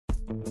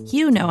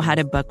You know how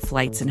to book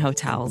flights and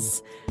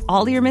hotels.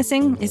 All you're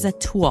missing is a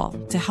tool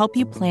to help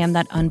you plan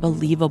that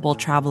unbelievable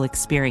travel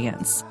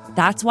experience.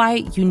 That's why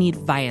you need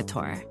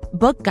Viator.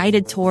 Book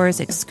guided tours,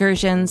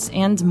 excursions,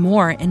 and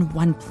more in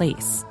one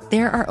place.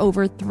 There are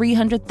over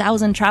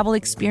 300,000 travel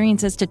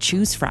experiences to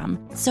choose from,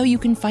 so you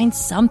can find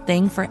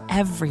something for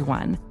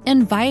everyone.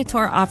 And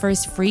Viator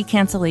offers free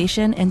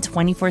cancellation and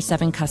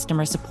 24/7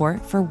 customer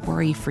support for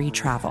worry-free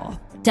travel.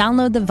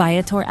 Download the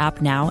Viator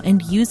app now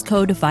and use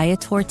code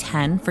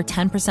Viator10 for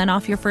 10%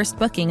 off your first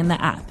booking in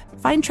the app.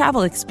 Find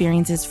travel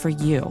experiences for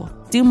you.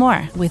 Do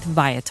more with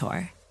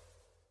Viator.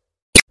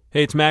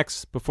 Hey, it's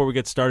Max. Before we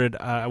get started,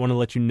 I want to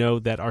let you know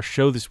that our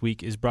show this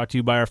week is brought to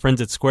you by our friends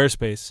at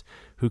Squarespace,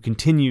 who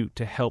continue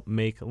to help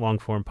make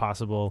Longform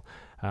possible.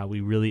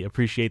 We really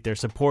appreciate their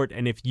support,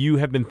 and if you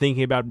have been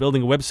thinking about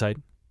building a website,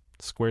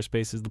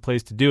 Squarespace is the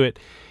place to do it.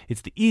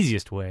 It's the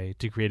easiest way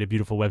to create a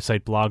beautiful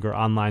website, blog, or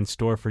online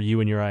store for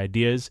you and your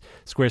ideas.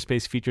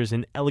 Squarespace features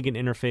an elegant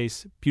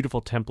interface,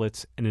 beautiful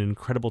templates, and an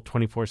incredible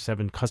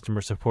 24/7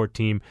 customer support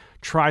team.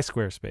 Try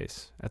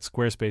Squarespace at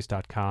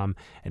squarespace.com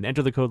and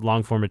enter the code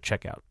LONGFORM at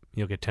checkout.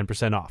 You'll get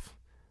 10% off.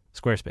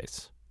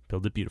 Squarespace.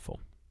 Build it beautiful.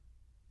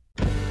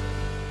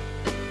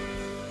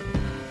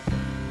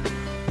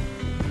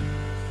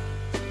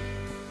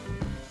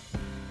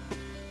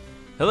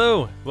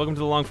 Hello, welcome to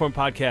the Longform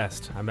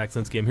Podcast. I'm Max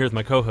Linsky. I'm here with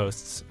my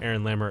co-hosts,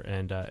 Aaron Lammer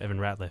and Evan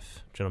Ratliff.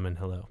 Gentlemen,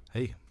 hello.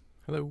 Hey.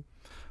 Hello.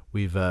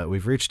 We've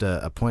reached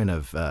a point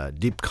of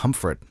deep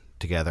comfort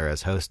together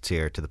as hosts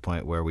here, to the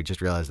point where we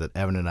just realized that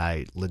Evan and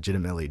I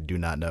legitimately do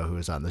not know who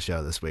is on the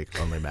show this week.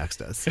 Only Max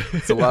does.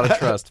 It's a lot of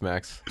trust,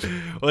 Max.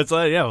 Well,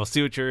 we'll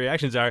see what your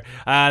reactions are.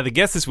 The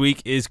guest this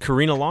week is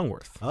Karina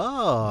Longworth.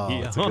 Oh,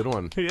 that's a good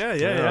one.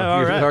 Yeah.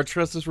 All right. Our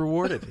trust is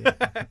rewarded.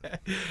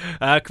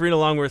 Karina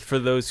Longworth, for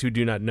those who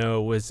do not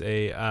know, was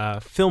a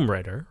film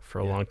writer for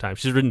a long time.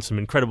 She's written some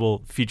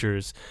incredible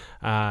features,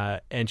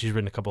 and she's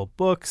written a couple of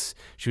books.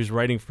 She was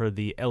writing for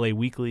the LA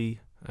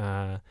Weekly,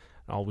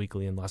 All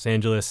Weekly in Los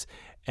Angeles,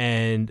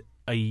 and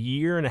a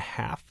year and a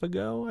half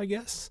ago, I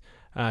guess,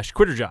 she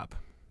quit her job,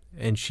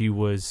 and she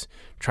was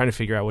trying to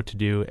figure out what to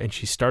do, and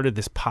she started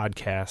this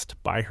podcast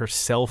by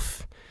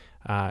herself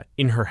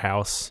in her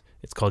house.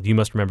 It's called You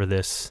Must Remember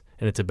This,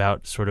 and it's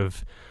about sort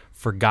of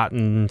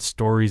forgotten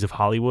stories of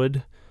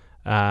Hollywood,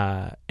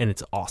 and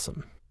it's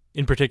awesome.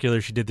 In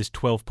particular, she did this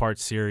 12-part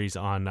series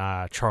on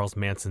Charles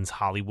Manson's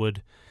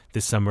Hollywood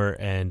this summer,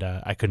 and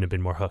I couldn't have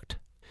been more hooked.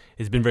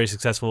 It's been very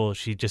successful.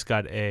 She just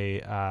got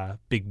a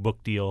big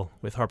book deal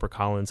with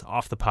HarperCollins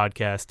off the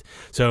podcast.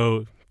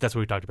 So that's what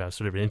we talked about,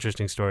 sort of an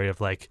interesting story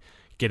of like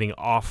getting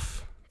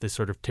off this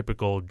sort of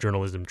typical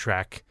journalism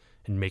track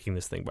and making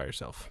this thing by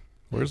yourself.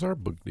 Where's our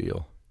book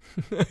deal?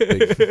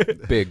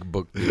 Big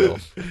book deal.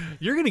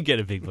 You're going to get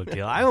a big book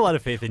deal. I have a lot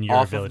of faith in your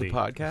off ability. Of the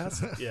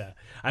podcast? Yeah.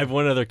 I have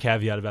one other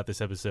caveat about this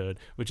episode,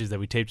 which is that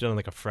we taped it on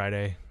like a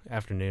Friday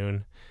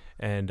afternoon.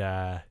 And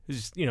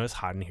it's just, it's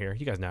hot in here.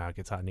 You guys know how it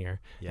gets hot in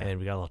here. Yeah. And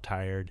we got a little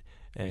tired.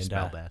 And you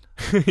smell bad.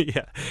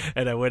 Yeah.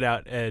 And I went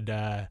out and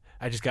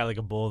I just got like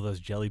a bowl of those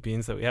jelly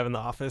beans that we have in the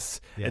office.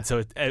 Yeah. And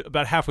so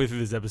about halfway through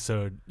this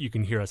episode, you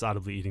can hear us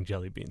audibly eating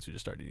jelly beans. We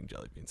just started eating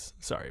jelly beans.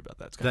 Sorry about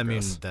that. Does that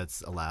mean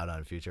that's allowed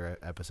on future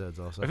episodes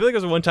also? I feel like it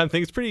was a one-time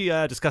thing. It's pretty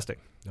disgusting.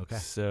 Okay.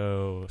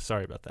 So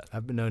sorry about that.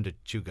 I've been known to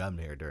chew gum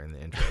here during the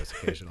intros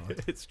occasionally.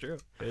 It's true.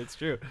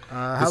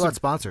 How about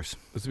sponsors?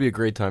 This would be a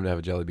great time to have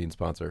a jelly bean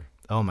sponsor.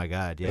 Oh my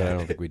God! Yeah, but I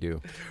don't think we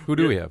do. Who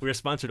do we have? We're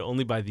sponsored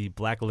only by the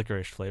black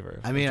licorice flavor.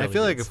 I mean, I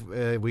feel like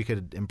if we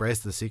could embrace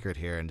the secret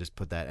here and just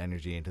put that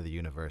energy into the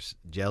universe,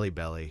 Jelly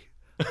Belly,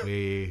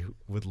 we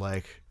would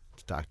like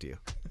to talk to you.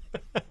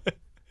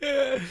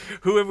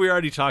 Who have we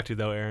already talked to,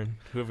 though, Aaron?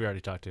 Who have we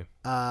already talked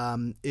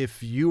to?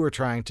 If you were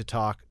trying to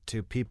talk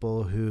to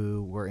people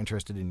who were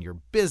interested in your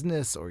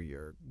business or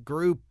your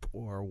group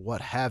or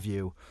what have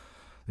you,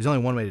 there's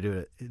only one way to do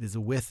it. It is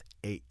with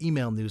an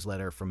email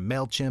newsletter from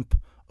MailChimp.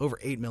 Over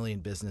 8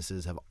 million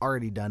businesses have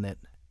already done it.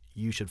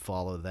 You should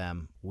follow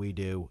them. We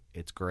do.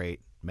 It's great.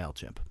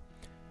 MailChimp.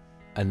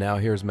 And now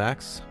here's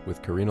Max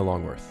with Karina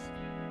Longworth.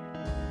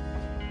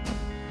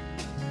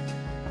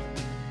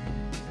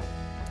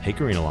 Hey,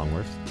 Karina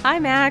Longworth. Hi,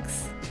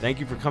 Max. Thank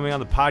you for coming on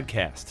the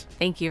podcast.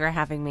 Thank you for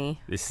having me.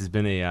 This has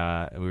been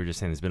we were just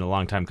saying, it's been a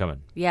long time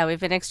coming. Yeah, we've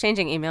been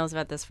exchanging emails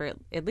about this for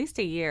at least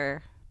a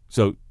year.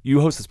 So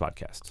you host this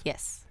podcast.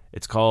 Yes.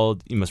 It's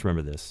called You Must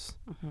Remember This.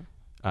 Mm-hmm.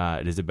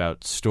 It is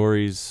about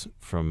stories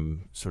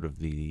from sort of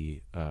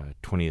the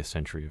 20th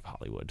century of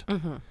Hollywood.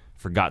 Mm-hmm.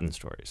 Forgotten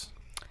stories.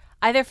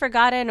 Either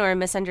forgotten or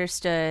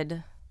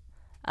misunderstood,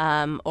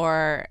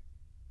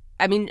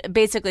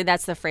 basically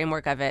that's the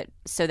framework of it,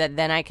 so that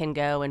then I can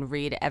go and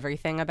read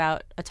everything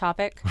about a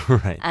topic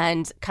right.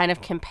 And kind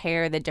of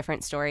compare the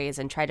different stories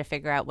and try to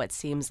figure out what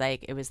seems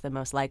like it was the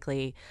most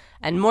likely.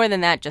 And more than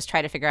that, just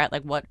try to figure out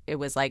like what it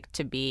was like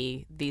to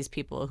be these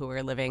people who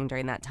were living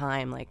during that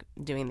time, like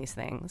doing these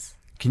things.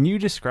 Can you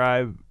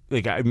describe,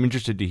 I'm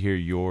interested to hear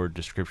your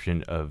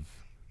description of,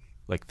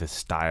 the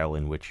style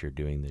in which you're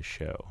doing this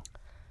show.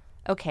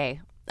 Okay.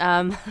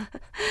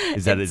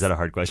 Is that a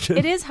hard question?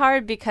 It is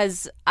hard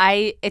because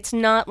it's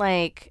not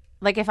like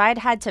if I'd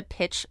had to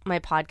pitch my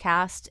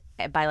podcast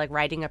by like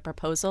writing a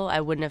proposal,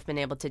 I wouldn't have been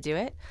able to do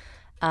it.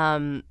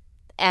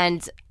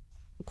 And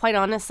quite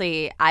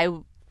honestly,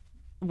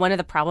 one of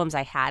the problems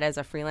I had as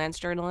a freelance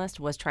journalist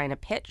was trying to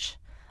pitch.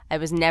 I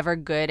was never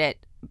good at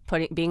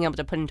being able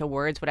to put into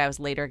words what I was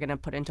later going to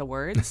put into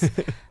words.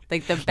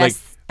 Like the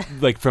best,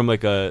 like from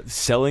like a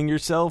selling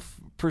yourself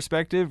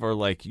perspective, or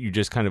like you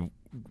just kind of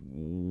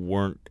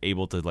weren't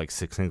able to like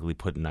succinctly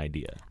put an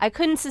idea. I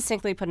couldn't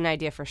succinctly put an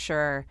idea for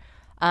sure,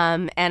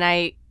 and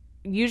I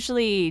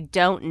usually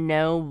don't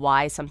know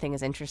why something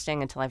is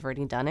interesting until I've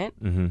already done it,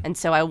 and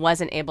so I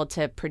wasn't able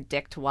to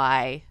predict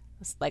why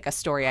like a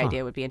story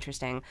idea would be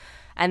interesting.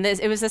 And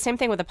it was the same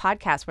thing with a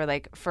podcast where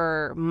like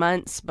for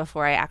months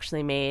before I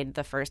actually made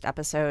the first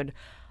episode,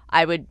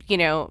 I would,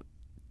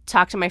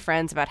 talk to my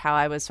friends about how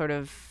I was sort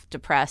of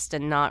depressed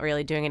and not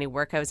really doing any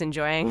work I was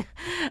enjoying,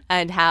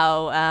 and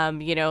how,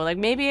 like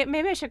maybe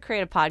I should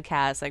create a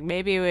podcast. Like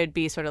maybe it would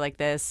be sort of like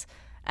this.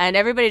 And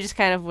everybody just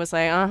kind of was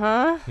like,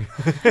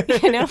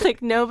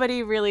 like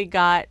nobody really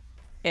got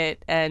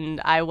it, and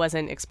I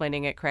wasn't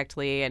explaining it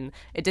correctly, and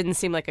it didn't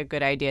seem like a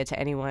good idea to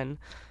anyone.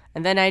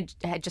 And then I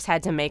just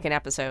had to make an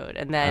episode,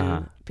 and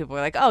then people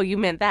were like, "Oh, you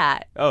meant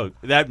that?" Oh,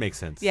 that makes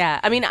sense. Yeah,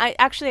 I mean, I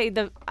actually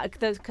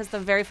because the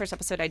very first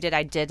episode I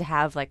did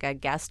have like a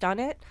guest on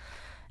it,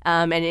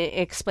 and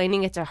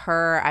explaining it to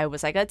her, I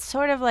was like, "It's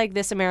sort of like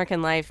This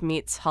American Life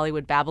meets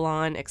Hollywood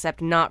Babylon,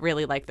 except not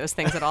really like those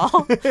things at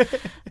all."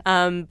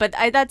 But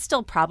that's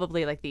still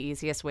probably like the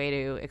easiest way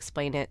to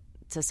explain it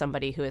to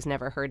somebody who has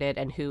never heard it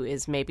and who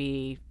is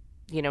maybe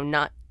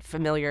not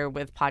familiar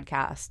with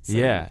podcasts.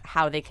 Yeah. And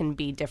how they can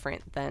be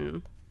different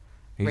than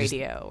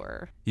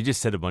radio. You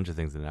just said a bunch of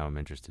things that now I'm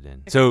interested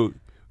in. So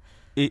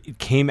it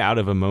came out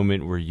of a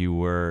moment where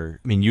you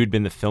had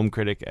been the film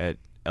critic at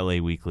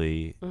LA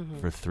Weekly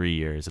for 3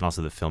 years and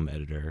also the film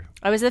editor.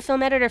 I was the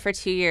film editor for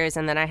 2 years,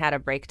 and then I had a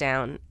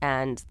breakdown,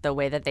 and the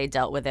way that they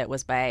dealt with it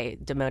was by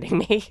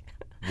demoting me.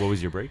 What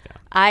was your breakdown?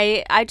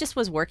 I just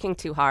was working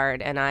too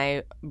hard, and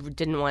I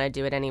didn't want to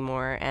do it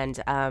anymore.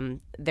 And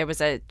there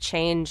was a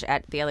change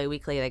at the LA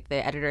Weekly, like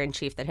the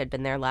editor-in-chief that had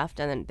been there left,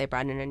 and then they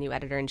brought in a new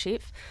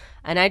editor-in-chief.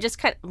 And I just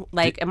kind of,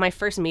 in my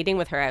first meeting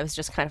with her, I was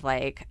just kind of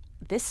like,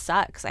 this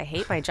sucks. I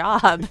hate my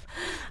job.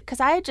 Because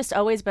I had just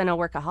always been a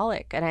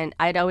workaholic, and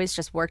I'd always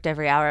just worked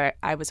every hour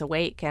I was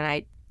awake, and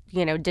I,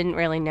 didn't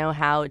really know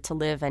how to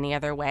live any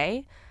other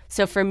way.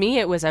 So for me,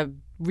 it was a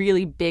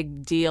really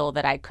big deal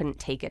that I couldn't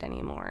take it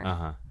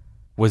anymore.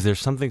 Was there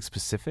something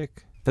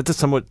specific? That's a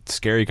somewhat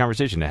scary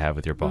conversation to have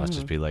with your boss.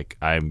 Just be like,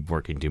 I'm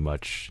working too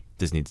much.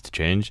 This needs to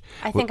change.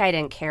 I think I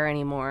didn't care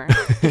anymore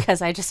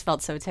because I just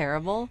felt so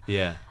terrible.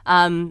 Yeah.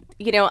 I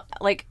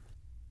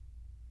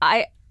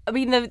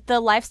mean, the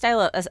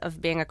lifestyle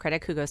of being a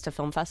critic who goes to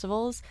film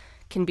festivals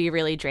can be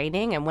really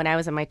draining. And when I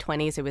was in my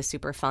 20s, it was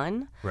super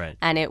fun. Right.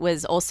 And it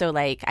was also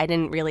like I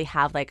didn't really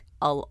have like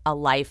a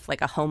life,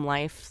 like a home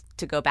life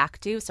to go back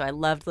to. So I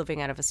loved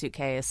living out of a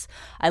suitcase.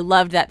 I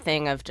loved that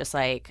thing of just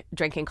like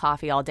drinking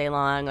coffee all day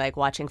long, like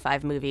watching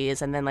 5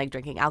 movies, and then like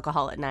drinking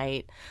alcohol at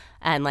night,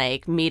 and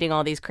like meeting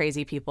all these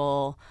crazy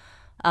people.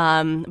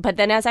 But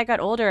then as I got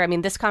older, I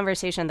mean, this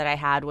conversation that I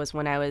had was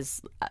when I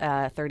was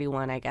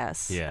 31, I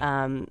guess.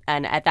 Yeah.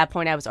 And at that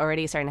point, I was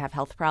already starting to have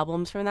health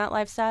problems from that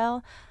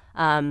lifestyle.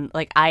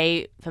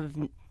 I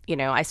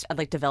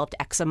developed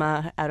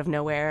eczema out of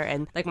nowhere,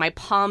 and like my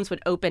palms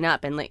would open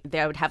up, and like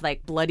I would have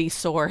like bloody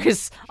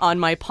sores on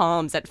my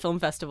palms at film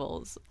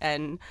festivals.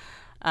 And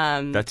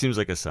that seems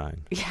like a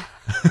sign. Yeah.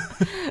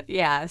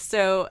 Yeah.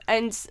 So,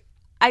 and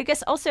I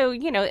guess also,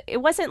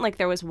 it wasn't like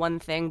there was one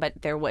thing, but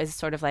there was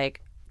sort of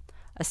like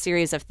a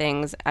series of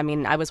things. I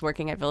mean, I was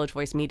working at Village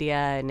Voice Media,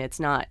 and it's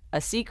not a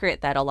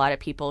secret that a lot of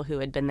people who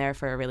had been there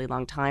for a really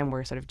long time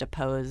were sort of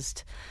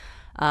deposed.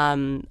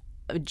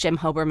 Jim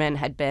Hoberman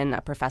had been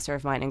a professor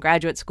of mine in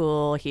graduate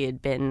school. He had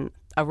been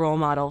a role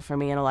model for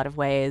me in a lot of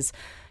ways.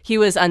 He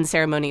was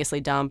unceremoniously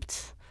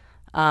dumped.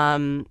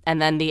 And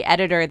then the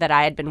editor that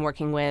I had been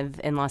working with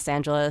in Los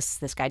Angeles,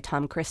 this guy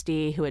Tom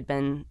Christie, who had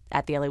been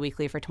at the LA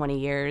Weekly for 20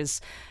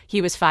 years,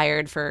 he was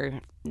fired for,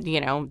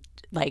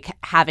 like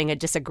having a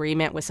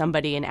disagreement with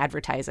somebody in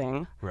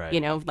advertising, right.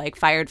 Like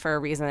fired for a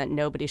reason that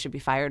nobody should be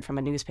fired from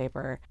a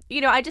newspaper.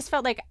 I just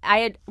felt like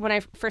when I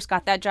first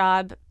got that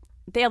job,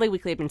 the LA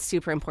Weekly had been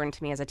super important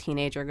to me as a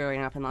teenager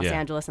growing up in Los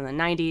Angeles in the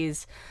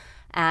 90s.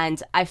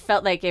 And I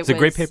felt like it's a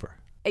great paper.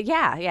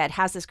 Yeah, it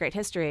has this great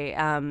history.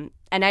 And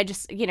I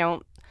just,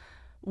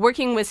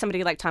 working with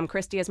somebody like Tom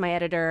Christie as my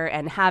editor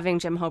and having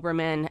Jim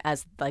Hoberman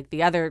as like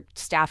the other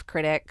staff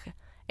critic,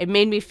 it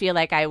made me feel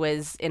like I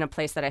was in a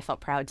place that I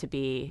felt proud to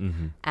be.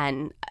 Mm-hmm.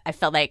 And I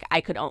felt like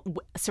I could,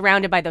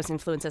 surrounded by those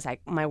influences,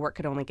 my work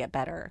could only get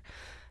better.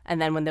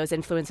 And then when those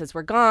influences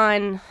were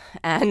gone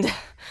and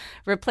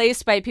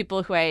replaced by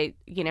people who I,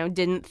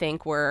 didn't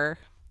think were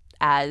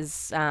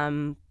as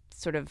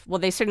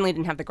they certainly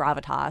didn't have the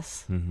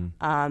gravitas.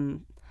 Mm-hmm.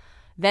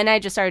 Then I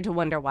just started to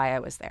wonder why I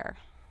was there.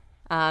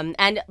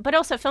 But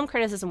also film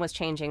criticism was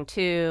changing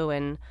too.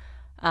 And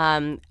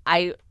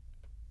I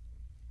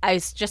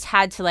just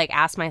had to like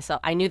ask myself.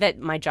 I knew that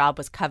my job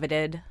was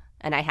coveted,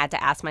 and I had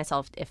to ask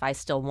myself if I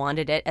still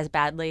wanted it as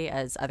badly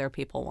as other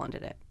people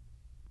wanted it.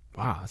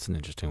 Wow, that's an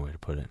interesting way to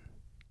put it.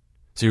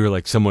 So you were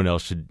like, someone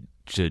else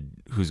should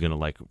who's gonna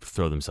like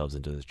throw themselves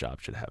into this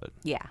job should have it.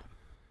 Yeah.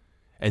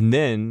 And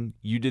then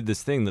you did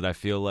this thing that I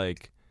feel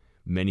like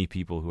many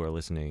people who are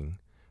listening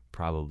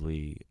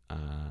probably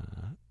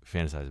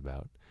fantasize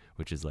about,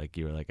 which is like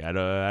you were like, I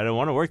don't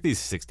want to work these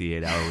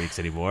 68-hour weeks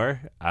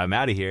anymore. I'm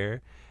out of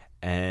here.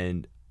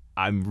 And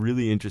I'm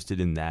really interested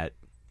in that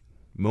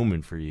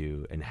moment for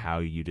you and how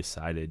you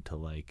decided to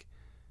like,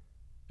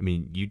 I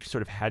mean, you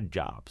sort of had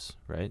jobs,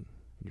 right?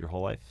 Your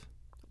whole life?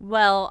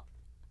 Well,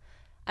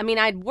 I mean,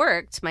 I'd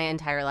worked my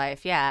entire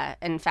life, yeah.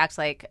 In fact,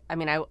 like, I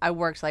mean, I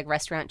worked like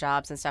restaurant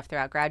jobs and stuff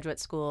throughout graduate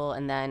school,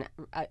 and then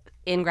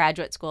in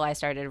graduate school, I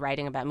started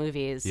writing about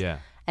movies. Yeah.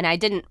 And I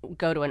didn't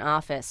go to an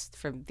office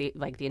for the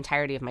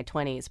entirety of my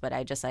 20s, but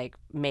I just like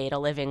made a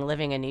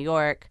living in New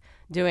York,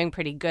 doing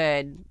pretty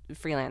good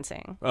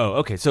freelancing. Oh,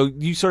 okay. So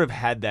you sort of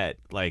had that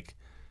like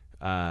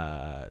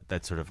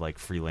that sort of like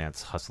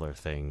freelance hustler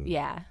thing,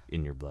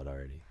 in your blood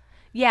already.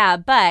 Yeah,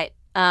 but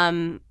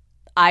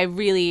I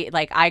really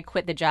I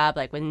quit the job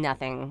like with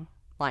nothing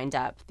lined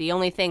up. The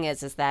only thing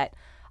is that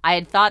I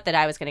had thought that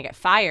I was going to get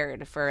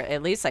fired for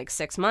at least like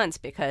 6 months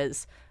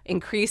because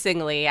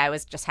increasingly I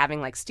was just having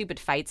like stupid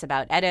fights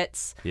about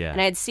edits. Yeah. And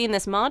I had seen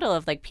this model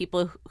of like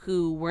people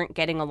who weren't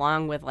getting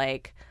along with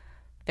like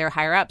their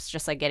higher ups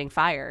just like getting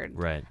fired.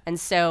 Right. And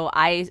so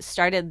I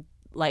started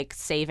like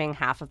saving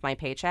half of my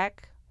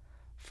paycheck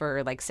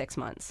for like 6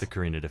 months. The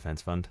Karina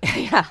Defense Fund.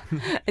 Yeah.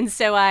 And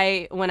so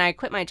when I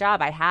quit my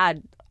job, I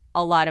had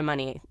a lot of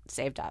money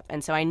saved up.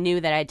 And so I knew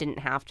that I didn't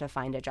have to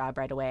find a job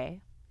right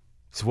away.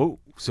 So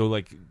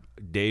like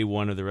day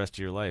one of the rest of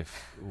your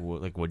life,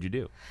 what'd you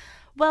do?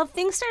 Well,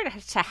 things started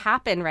to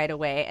happen right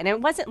away. And it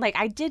wasn't like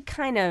I did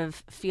kind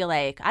of feel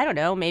like, I don't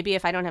know, maybe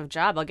if I don't have a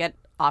job, I'll get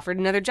offered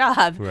another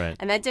job. Right.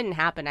 And that didn't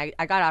happen.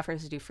 I got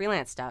offers to do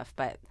freelance stuff,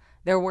 but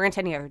there weren't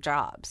any other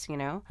jobs, you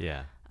know?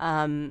 Yeah.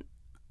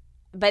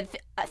 But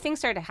things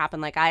started to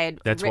happen. Like I had.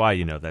 That's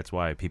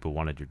why people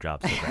wanted your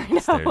job so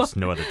bad. There's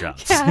no other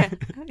jobs.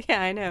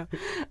 Yeah, I know.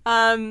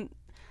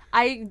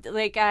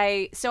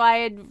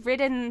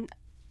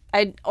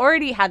 I'd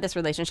already had this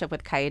relationship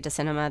with Cahiers de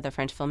Cinema, the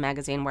French film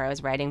magazine, where I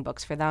was writing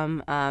books for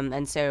them.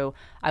 And so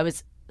I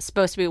was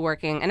supposed to be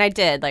working, and I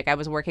did. Like I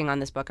was working on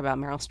this book about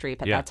Meryl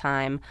Streep at that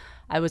time.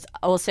 I was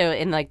also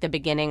in like the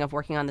beginning of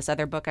working on this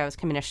other book I was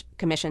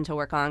commissioned to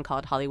work on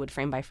called Hollywood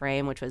Frame by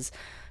Frame, which was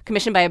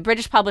commissioned by a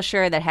British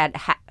publisher that had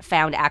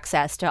found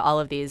access to all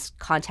of these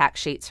contact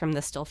sheets from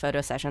the still photo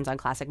sessions on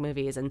classic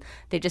movies, and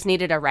they just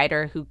needed a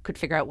writer who could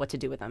figure out what to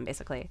do with them,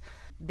 basically.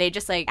 They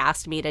just like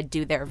asked me to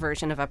do their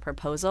version of a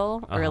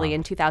proposal early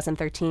in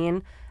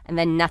 2013, and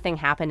then nothing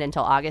happened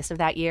until August of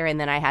that year, and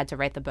then I had to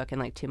write the book in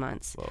like 2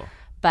 months. Whoa.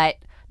 But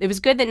it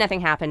was good that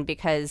nothing happened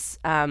because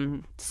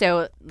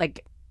so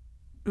like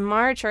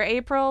March or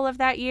April of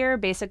that year,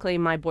 basically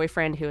my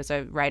boyfriend, who was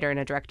a writer and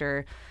a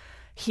director,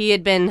 he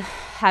had been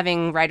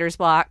having writer's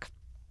block,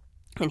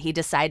 and he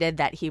decided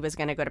that he was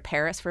going to go to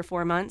Paris for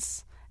 4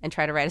 months and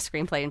try to write a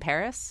screenplay in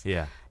Paris.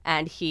 Yeah.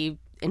 And he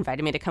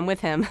invited me to come with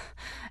him.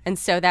 And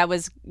so that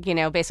was,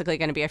 basically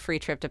going to be a free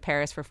trip to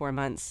Paris for 4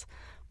 months.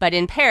 But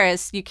in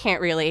Paris, you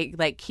can't really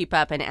like keep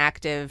up an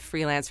active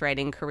freelance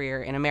writing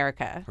career in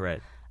America.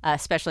 Right.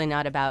 Especially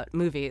not about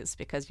movies,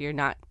 because you're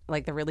not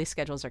like the release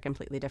schedules are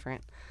completely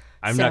different.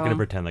 I'm not going to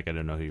pretend like I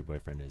don't know who your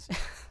boyfriend is.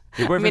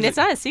 Your boyfriend's I mean, it's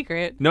not a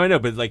secret. No, I know,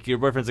 but like your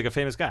boyfriend's like a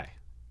famous guy.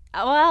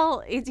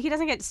 Well, he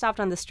doesn't get stopped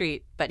on the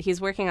street, but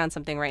he's working on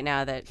something right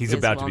now that he's is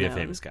about to be a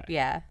well-known. famous guy.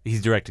 Yeah.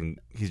 He's directing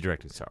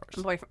Star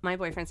Wars. My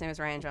boyfriend's name is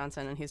Ryan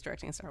Johnson, and he's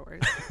directing Star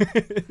Wars.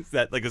 Is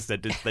that like a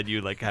sentence that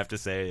you like have to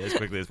say as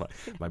quickly as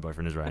possible? My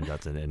boyfriend is Ryan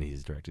Johnson, and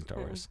he's directing Star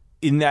Wars.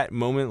 In that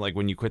moment, like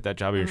when you quit that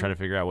job and you're trying to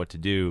figure out what to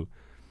do,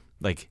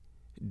 like,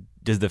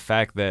 does the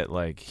fact that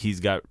like he's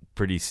got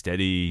pretty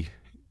steady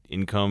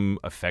income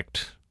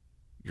affect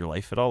your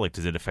life at all? Like,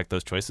 does it affect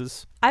those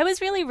choices? I was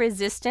really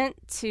resistant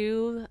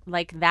to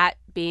like that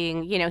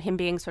being, him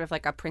being sort of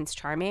like a Prince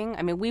Charming.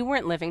 I mean, we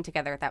weren't living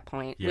together at that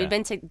point. Yeah. We'd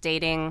been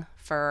dating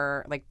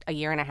for like a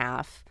year and a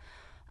half.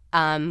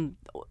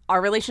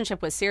 Our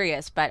relationship was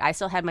serious, but I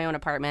still had my own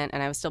apartment,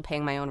 and I was still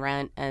paying my own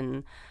rent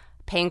and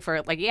paying for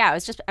it. Like, yeah, it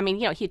was just, I mean,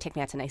 he'd take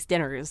me out to nice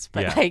dinners,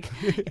 but like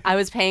I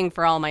was paying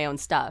for all my own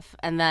stuff.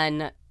 And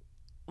then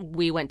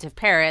we went to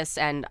Paris,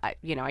 and I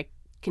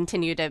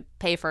continued to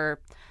pay for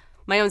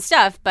my own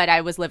stuff, but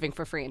I was living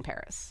for free in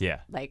Paris. Yeah.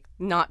 Like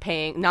not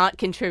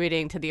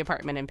contributing to the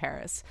apartment in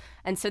Paris.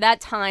 And so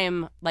that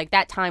time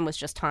was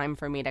just time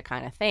for me to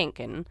kind of think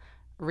and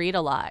read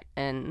a lot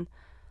and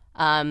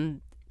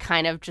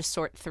kind of just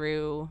sort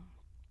through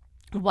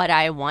what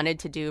I wanted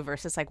to do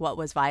versus like what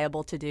was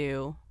viable to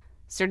do.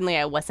 Certainly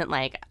I wasn't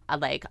like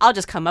I'll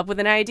just come up with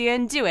an idea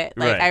and do it.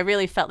 Like, right. I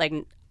really felt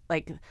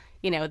like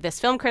this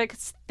film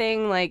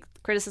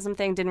criticism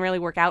thing didn't really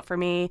work out for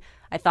me.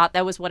 I thought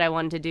that was what I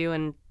wanted to do,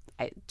 and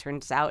it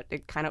turns out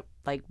it kind of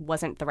like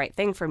wasn't the right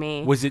thing for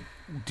me.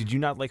 Did you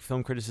not like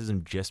film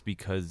criticism just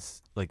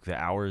because like the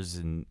hours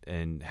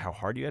and how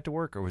hard you had to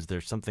work, or was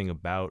there something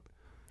about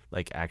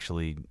like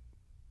actually,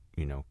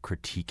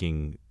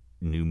 critiquing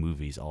new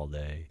movies all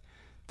day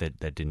that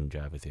didn't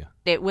jive with you?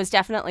 It was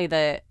definitely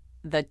the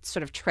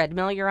sort of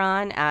treadmill you're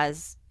on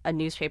as a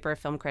newspaper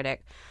film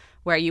critic,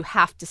 where you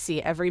have to see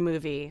every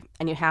movie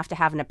and you have to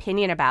have an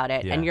opinion about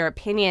it. Yeah. And your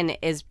opinion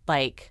is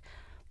like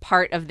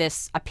part of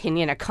this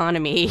opinion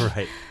economy.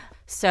 Right.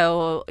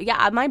 So,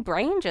 yeah, my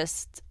brain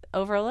just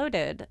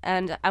overloaded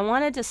and I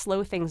wanted to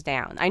slow things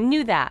down. I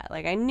knew that.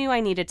 Like, I knew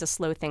I needed to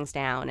slow things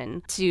down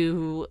and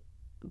to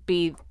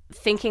be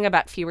thinking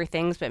about fewer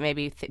things, but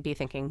maybe be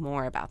thinking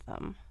more about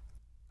them.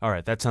 All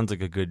right. That sounds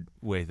like a good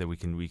way that we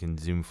can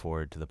zoom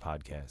forward to the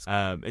podcast.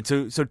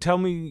 And so tell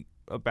me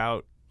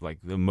about like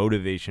the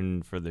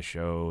motivation for the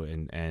show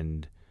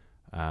and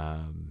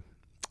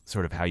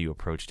sort of how you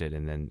approached it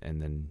and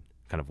then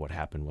kind of what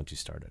happened once you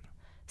started.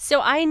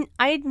 So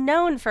I'd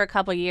known for a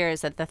couple of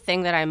years that the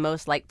thing that I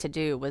most liked to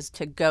do was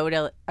to go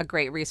to a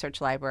great research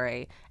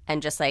library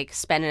and just like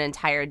spend an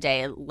entire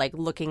day like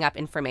looking up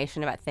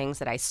information about things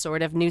that I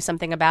sort of knew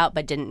something about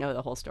but didn't know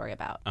the whole story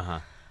about. Uh-huh.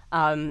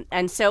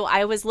 And so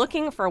I was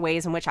looking for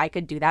ways in which I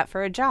could do that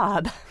for a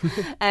job.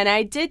 And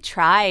I did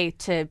try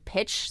to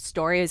pitch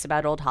stories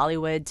about old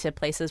Hollywood to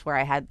places where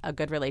I had a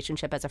good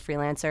relationship as a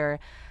freelancer.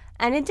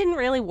 And it didn't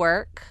really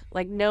work.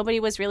 Like,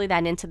 nobody was really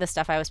that into the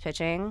stuff I was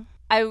pitching.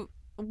 I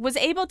was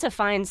able to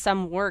find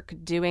some work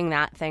doing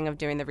that thing of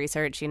doing the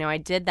research. I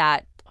did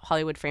that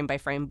Hollywood Frame by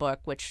Frame book,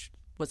 which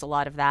was a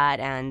lot of that.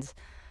 And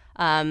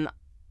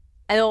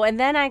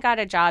then I got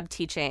a job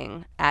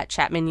teaching at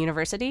Chapman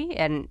University.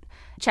 And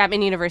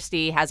Chapman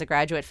University has a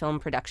graduate film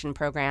production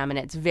program, and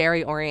it's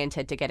very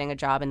oriented to getting a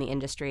job in the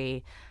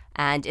industry.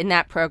 And in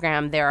that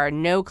program, there are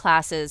no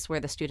classes where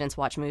the students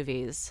watch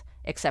movies,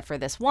 except for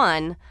this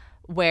one,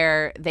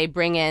 where they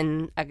bring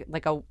in a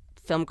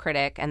film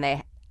critic, and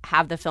they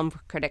have the film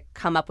critic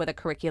come up with a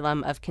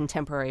curriculum of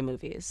contemporary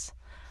movies.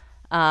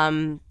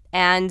 And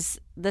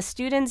the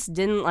students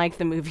didn't like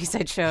the movies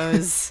I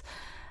chose.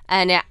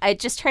 And it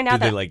just turned out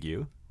Did they like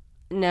you?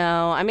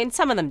 No, I mean,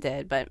 some of them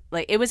did, but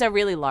like it was a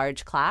really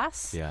large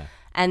class. Yeah.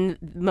 And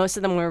most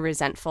of them were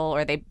resentful,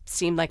 or they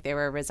seemed like they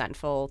were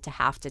resentful to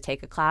have to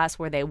take a class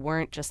where they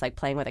weren't just like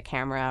playing with a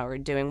camera or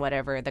doing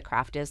whatever the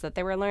craft is that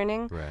they were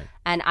learning. Right.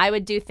 And I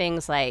would do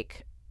things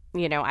like,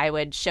 I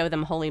would show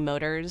them Holy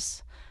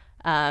Motors.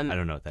 I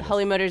don't know what that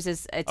Holy is. Motors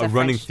is it's a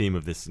running French... theme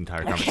of this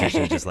entire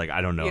conversation is just like,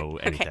 I don't know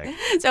anything.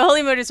 Okay. So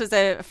Holy Motors was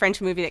a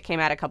French movie that came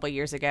out a couple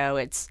years ago.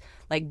 It's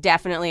like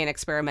definitely an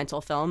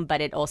experimental film,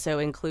 but it also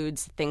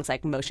includes things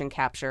like motion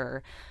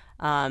capture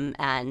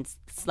and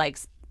like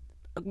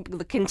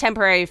the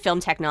contemporary film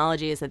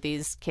technologies that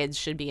these kids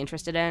should be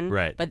interested in.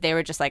 Right. But they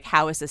were just like,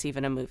 how is this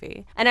even a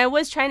movie? And I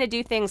was trying to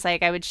do things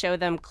like I would show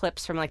them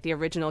clips from like the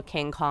original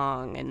King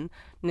Kong and,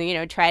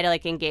 try to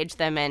like engage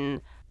them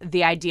in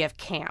the idea of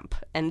camp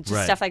and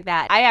just stuff like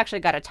that. I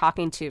actually got a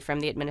talking to from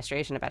the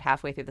administration about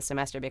halfway through the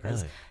semester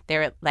because they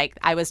were like,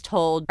 I was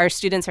told our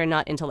students are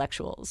not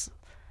intellectuals,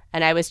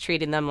 and I was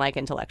treating them like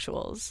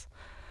intellectuals.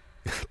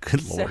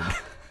 Good Lord.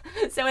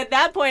 So at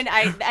that point,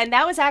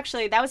 that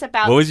was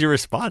about. What was your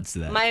response to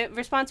that? My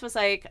response was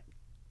like,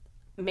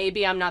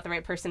 maybe I'm not the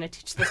right person to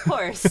teach this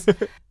course.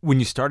 When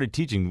you started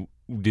teaching,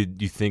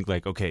 did you think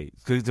like, okay,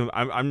 because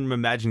I'm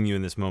imagining you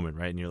in this moment,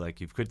 right? And you're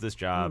like, you've quit this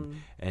job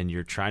and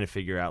you're trying to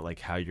figure out like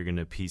how you're going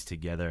to piece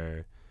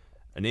together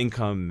an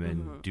income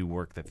and do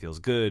work that feels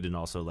good and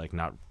also like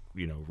not,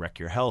 wreck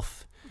your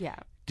health. Yeah.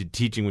 Did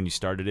teaching when you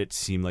started it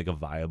seem like a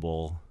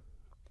viable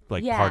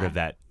like part of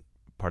that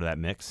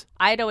mix?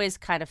 I'd always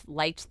kind of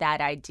liked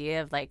that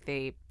idea of like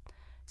the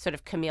sort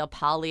of Camille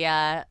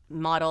Paglia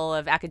model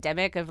of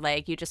academic of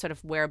like you just sort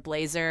of wear a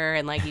blazer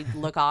and like you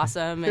look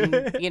awesome and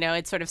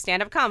it's sort of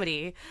stand-up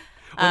comedy.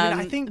 Well,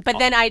 I think, but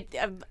then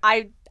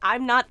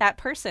I'm not that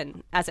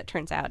person, as it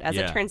turns out.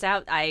 It turns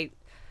out, I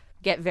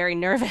get very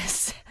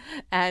nervous,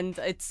 and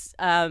it's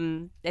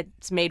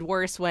made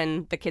worse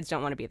when the kids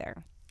don't want to be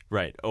there.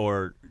 Right,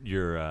 or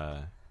you're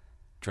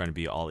trying to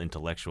be all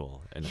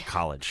intellectual in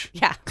college.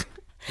 Yeah.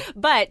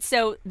 But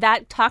so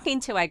that talking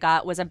to I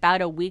got was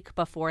about a week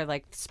before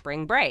like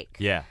spring break.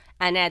 Yeah.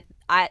 And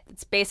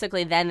it's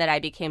basically then that I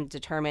became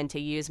determined to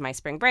use my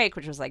spring break,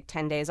 which was like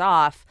 10 days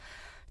off,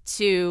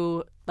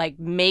 to like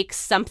make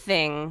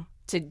something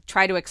to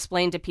try to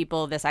explain to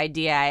people this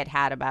idea I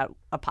had about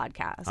a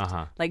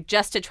podcast. Like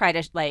just to try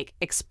to like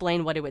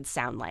explain what it would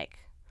sound like.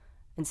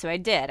 And so I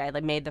did. I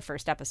like made the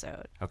first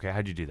episode. Okay,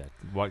 how'd you do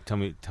that? Tell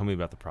me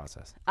about the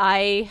process.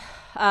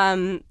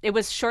 It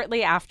was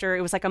shortly after.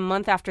 It was like a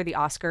month after the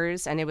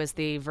Oscars, and it was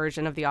the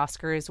version of the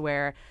Oscars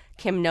where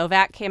Kim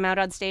Novak came out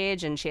on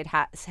stage, and she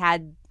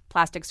had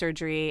plastic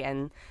surgery,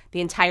 and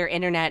the entire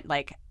internet,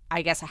 like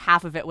I guess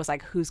half of it was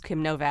like, "Who's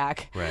Kim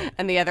Novak?" Right.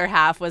 And the other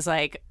half was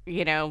like,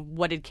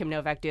 what did Kim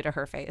Novak do to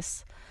her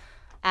face?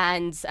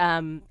 And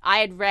I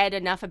had read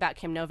enough about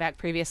Kim Novak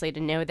previously to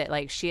know that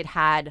like she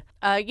had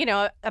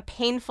a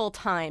painful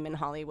time in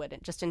Hollywood,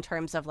 just in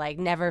terms of like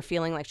never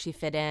feeling like she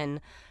fit in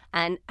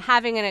and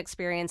having an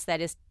experience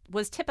that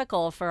was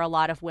typical for a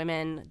lot of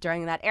women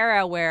during that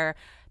era, where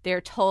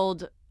they're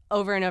told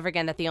over and over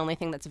again that the only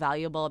thing that's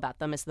valuable about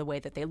them is the way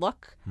that they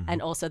look,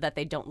 and also that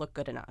they don't look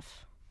good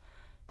enough.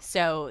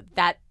 So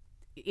that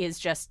is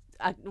just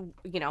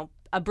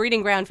a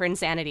breeding ground for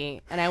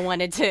insanity, and I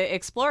wanted to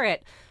explore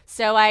it.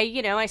 So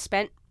I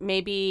spent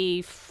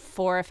maybe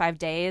 4 or 5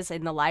 days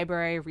in the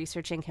library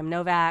researching Kim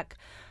Novak,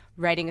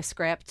 writing a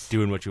script,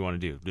 doing what you want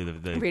to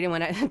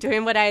do,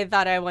 doing what I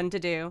thought I wanted to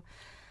do,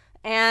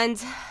 and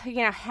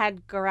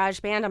had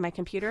GarageBand on my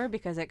computer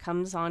because it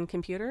comes on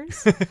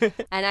computers,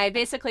 and I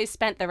basically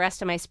spent the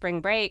rest of my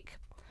spring break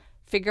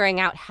figuring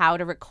out how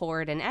to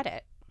record and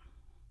edit.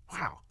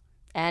 Wow.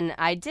 And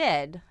I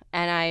did,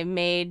 and I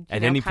made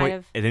At any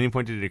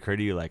point did it occur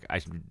to you like I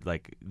should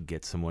like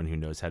get someone who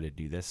knows how to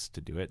do this to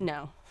do it?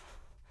 No,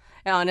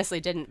 I honestly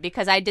didn't,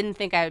 because I didn't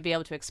think I would be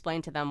able to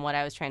explain to them what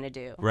I was trying to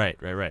do. Right.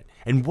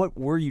 And what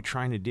were you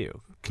trying to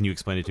do? Can you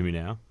explain it to me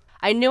now?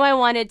 I knew I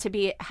wanted to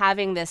be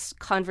having this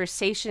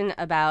conversation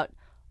about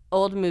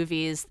old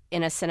movies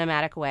in a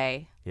cinematic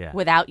way,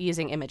 without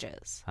using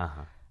images.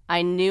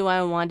 I knew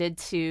I wanted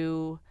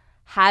to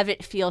have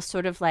it feel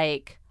sort of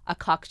like a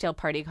cocktail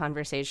party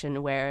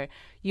conversation where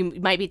you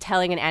might be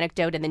telling an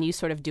anecdote and then you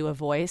sort of do a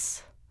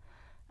voice.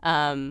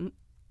 And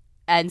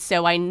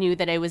so I knew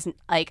that it was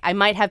like I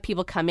might have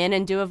people come in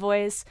and do a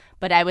voice,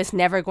 but I was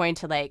never going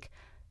to like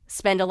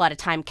spend a lot of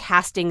time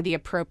casting the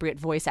appropriate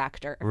voice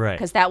actor. Right.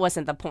 Because that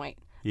wasn't the point.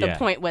 The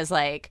point was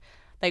like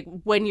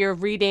when you're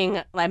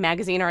reading a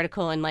magazine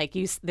article and like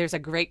there's a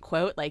great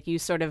quote, like you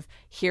sort of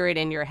hear it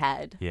in your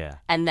head. Yeah.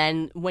 And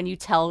then when you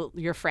tell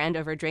your friend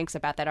over drinks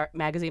about that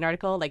magazine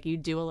article, like you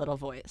do a little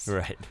voice.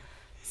 Right.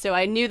 So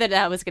I knew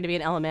that was going to be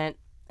an element.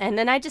 And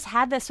then I just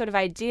had this sort of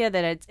idea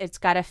that it's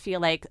got to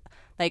feel like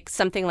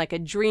something like a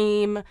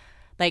dream,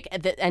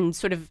 and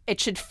sort of it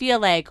should feel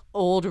like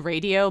old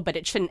radio, but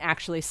it shouldn't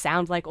actually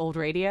sound like old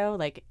radio.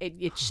 Like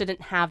it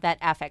shouldn't have that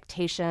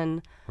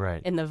affectation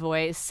in the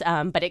voice,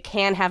 but it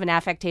can have an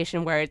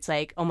affectation where it's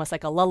like almost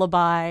like a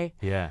lullaby.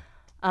 Yeah.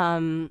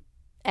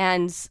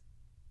 And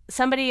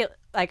somebody,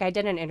 like I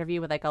did an interview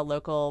with like a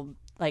local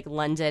like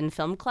London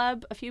film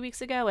club a few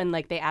weeks ago, and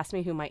like they asked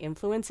me who my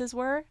influences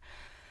were.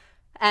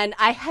 And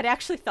I had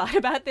actually thought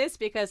about this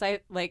because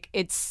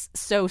it's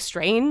so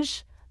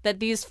strange that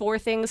these 4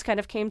 things kind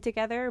of came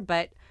together.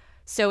 But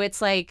so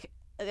it's like,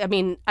 I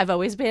mean, I've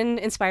always been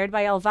inspired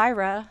by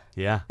Elvira.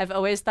 Yeah. I've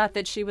always thought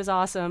that she was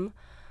awesome.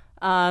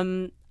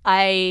 As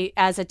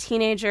a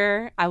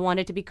teenager, I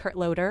wanted to be Kurt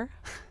Loder.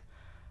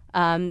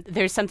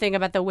 There's something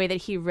about the way that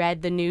he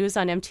read the news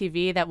on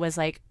MTV that was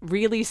like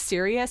really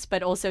serious,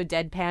 but also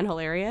deadpan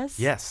hilarious.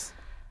 Yes.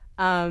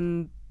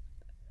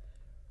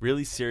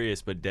 Really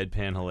serious but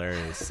deadpan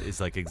hilarious is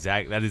like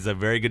that is a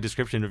very good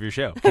description of your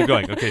show. Keep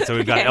going. Okay, so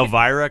we've got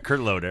Elvira,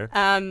 Kurt Loder.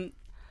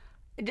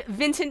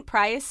 Vincent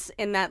Price,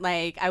 in that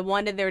like I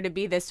wanted there to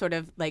be this sort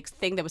of like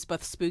thing that was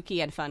both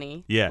spooky and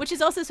funny. Yeah. Which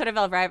is also sort of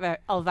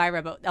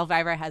Elvira, but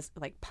Elvira has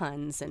like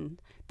puns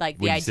and like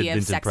the idea of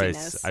Vincent sexiness.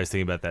 Price, I was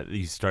thinking about that.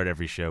 You start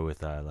every show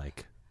with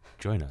like,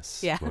 join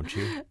us, won't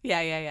you?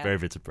 Yeah. Very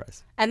Vincent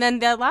Price. And then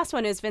the last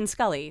one is Vin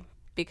Scully,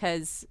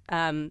 because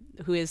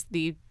who is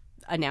the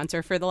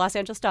announcer for the Los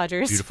Angeles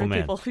Dodgers, Beautiful for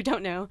man. people who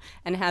don't know,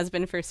 and has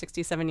been for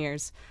 67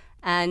 years.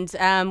 And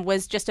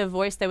was just a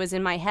voice that was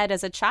in my head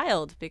as a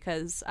child,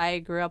 because I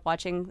grew up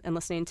watching and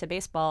listening to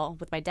baseball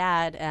with my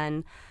dad.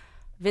 And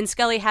Vin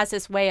Scully has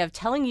this way of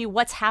telling you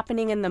what's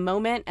happening in the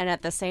moment and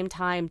at the same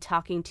time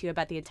talking to you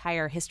about the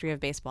entire history of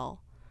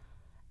baseball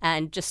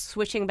and just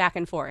switching back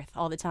and forth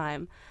all the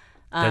time.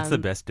 That's the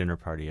best dinner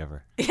party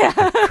ever. Yeah.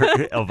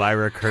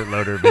 Elvira, Kurt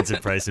Loder,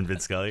 Vincent Price, and Vin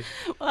Scully.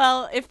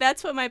 Well, if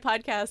that's what my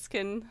podcast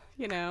can,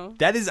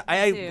 That is,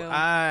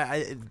 I'm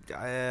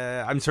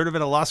sort of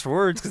at a loss for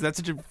words because that's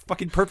such a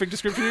fucking perfect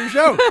description of your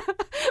show.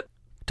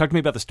 Talk to me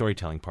about the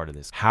storytelling part of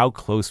this. How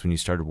close, when you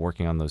started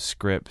working on those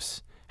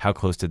scripts, how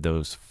close did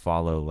those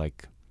follow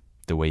like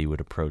the way you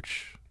would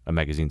approach a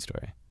magazine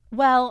story?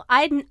 Well,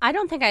 I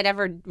don't think I'd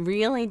ever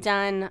really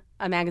done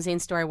a magazine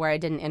story where I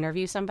didn't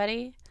interview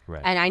somebody.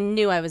 Right. And I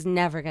knew I was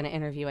never going to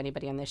interview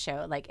anybody on this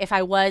show. Like, if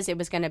I was, it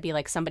was going to be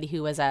like somebody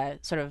who was a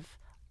sort of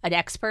an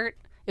expert.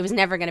 It was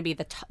never going to be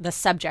the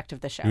subject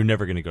of the show. You're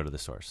never going to go to the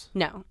source.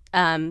 No.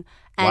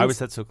 Why was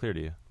that so clear to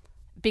you?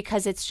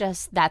 Because it's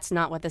just, that's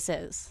not what this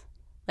is.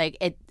 Like,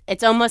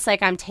 it's almost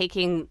like I'm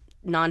taking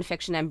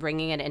nonfiction and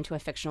bringing it into a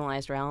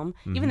fictionalized realm,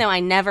 even though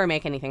I never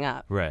make anything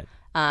up. Right.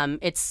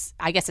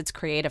 I guess it's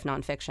creative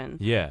nonfiction.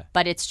 Yeah.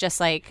 But it's just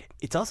like,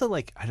 it's also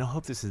like, I don't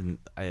hope this isn't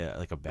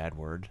like a bad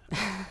word.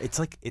 It's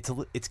like, it's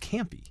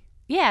campy.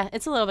 Yeah,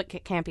 it's a little bit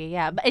campy.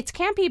 Yeah, but it's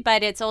campy,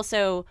 but it's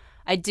also,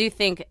 I do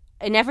think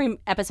in every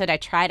episode I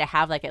try to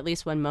have like at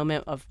least one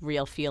moment of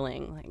real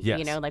feeling, like,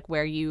 yes. Like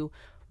where you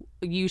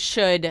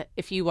should,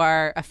 if you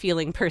are a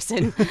feeling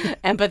person,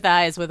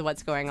 empathize with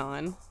what's going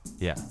on.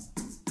 Yeah.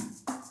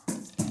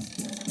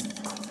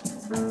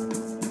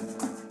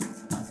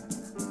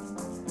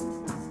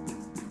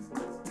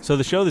 So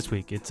the show this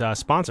week, it's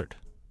sponsored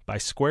by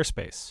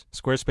Squarespace.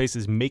 Squarespace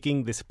is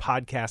making this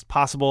podcast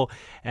possible,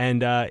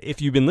 and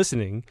if you've been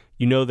listening,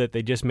 you know that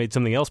they just made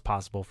something else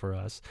possible for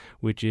us,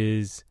 which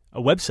is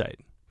a website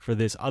for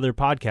this other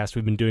podcast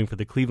we've been doing for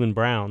the Cleveland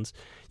Browns.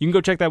 You can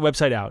go check that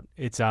website out.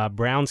 It's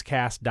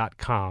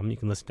brownscast.com. You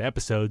can listen to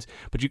episodes,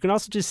 but you can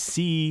also just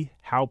see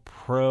how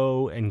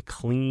pro and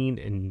clean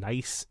and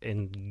nice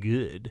and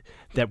good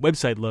that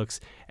website looks.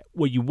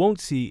 What you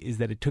won't see is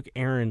that it took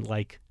Aaron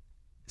like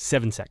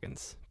 7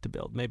 seconds to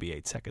build, maybe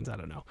 8 seconds, I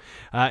don't know.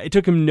 It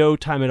took him no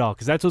time at all,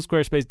 because that's what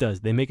Squarespace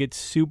does. They make it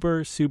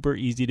super, super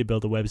easy to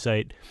build a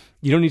website.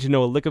 You don't need to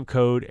know a lick of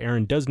code.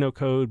 Aaron does know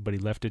code, but he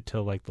left it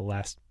till like the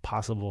last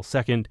possible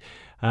second.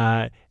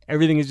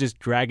 Everything is just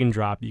drag and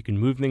drop. You can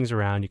move things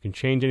around. You can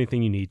change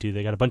anything you need to.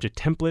 They got a bunch of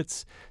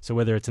templates. So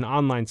whether it's an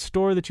online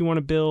store that you want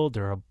to build,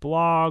 or a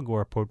blog, or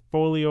a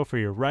portfolio for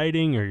your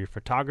writing or your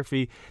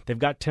photography, they've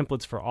got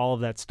templates for all of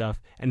that stuff.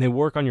 And they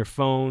work on your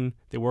phone.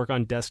 They work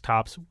on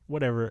desktops,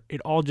 whatever. It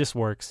all just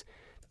works.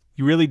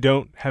 You really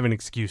don't have an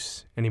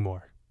excuse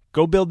anymore.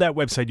 Go build that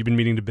website you've been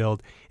meaning to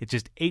build. It's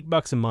just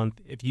 $8 a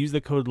month. If you use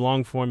the code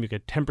LONGFORM, you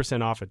get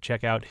 10% off at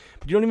checkout.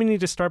 But you don't even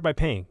need to start by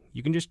paying.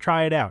 You can just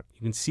try it out.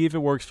 You can see if it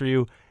works for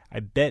you. I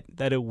bet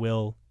that it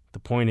will. The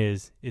point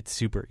is, it's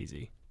super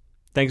easy.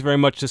 Thanks very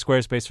much to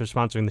Squarespace for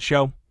sponsoring the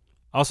show.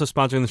 Also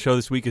sponsoring the show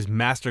this week is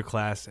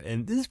Masterclass,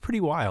 and this is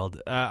pretty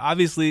wild.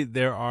 Obviously,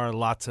 there are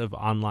lots of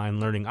online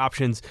learning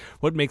options.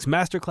 What makes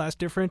Masterclass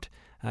different?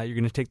 You're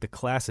going to take the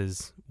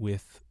classes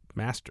with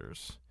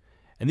masters.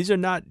 And these are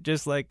not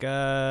just like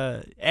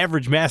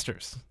average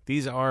masters.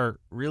 These are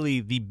really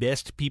the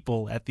best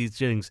people at these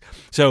things.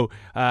 So,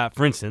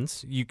 for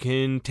instance, you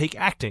can take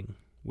acting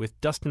with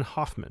Dustin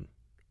Hoffman,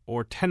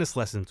 or tennis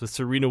lessons with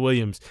Serena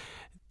Williams.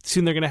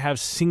 Soon they're going to have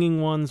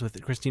singing ones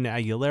with Christina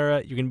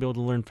Aguilera. You're going to be able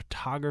to learn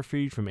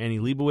photography from Annie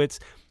Leibovitz.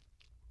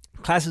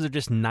 Classes are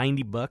just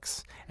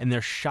 $90, and they're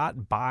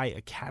shot by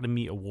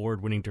Academy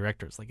Award-winning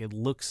directors. Like, it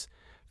looks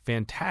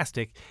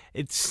fantastic.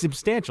 It's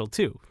substantial,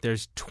 too.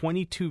 There's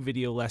 22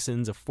 video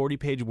lessons, a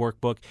 40-page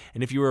workbook,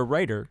 and if you're a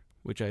writer,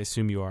 which I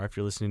assume you are if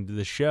you're listening to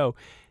this show,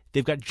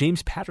 they've got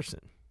James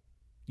Patterson.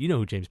 You know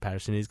who James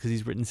Patterson is because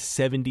he's written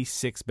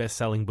 76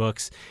 best-selling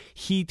books.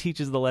 He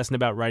teaches the lesson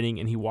about writing,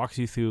 and he walks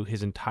you through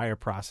his entire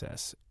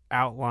process,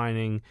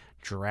 outlining,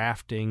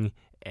 drafting,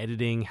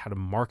 editing, how to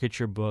market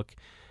your book.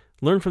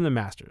 Learn from the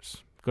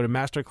masters. Go to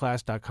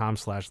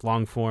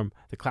masterclass.com/longform.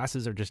 The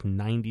classes are just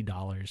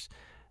 $90.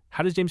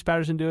 How does James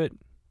Patterson do it?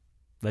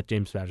 Let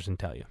James Patterson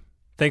tell you.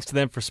 Thanks to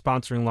them for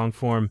sponsoring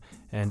Longform,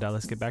 and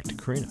let's get back to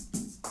Karina.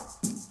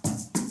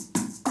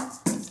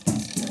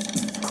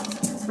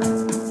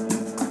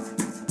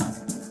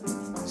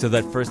 So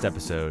that first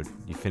episode,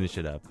 you finish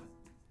it up,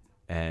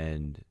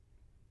 and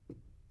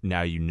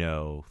now you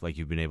know, like,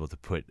 you've been able to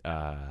put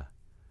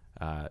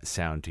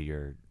sound to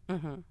your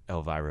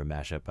Elvira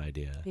mashup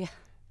idea. Yeah.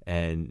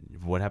 And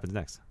what happens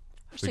next?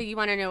 So you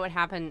want to know what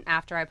happened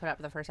after I put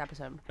up the first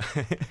episode?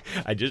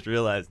 I just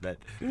realized that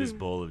this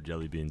bowl of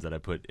jelly beans that I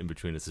put in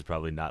between us is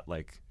probably not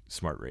like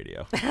smart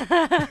radio.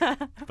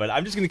 But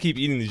I'm just going to keep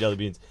eating these jelly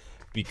beans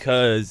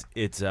because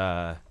it's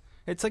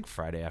like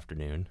Friday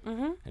afternoon,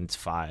 and it's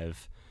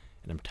 5.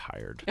 And I'm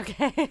tired.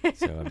 Okay.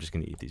 So I'm just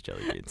going to eat these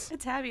jelly beans.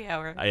 It's happy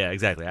hour. Yeah,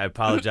 exactly. I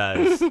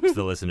apologize to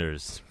the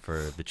listeners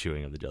for the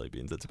chewing of the jelly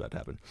beans that's about to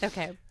happen.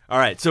 Okay. All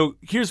right. So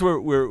here's where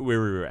we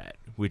were at,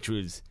 which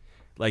was,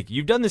 like,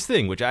 you've done this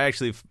thing, which I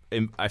actually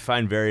I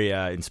find very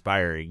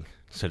inspiring,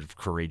 sort of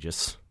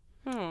courageous,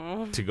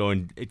 to go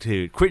and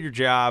to quit your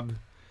job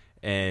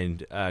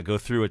and go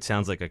through what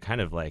sounds like a kind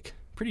of like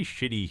pretty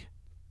shitty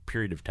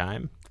period of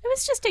time. It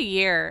was just a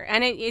year,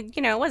 and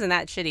it wasn't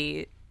that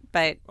shitty.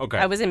 But okay.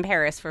 I was in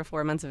Paris for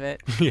 4 months of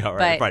it. Yeah,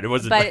 right. It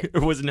wasn't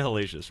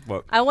hellacious.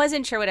 But I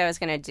wasn't sure what I was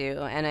going to do,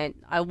 and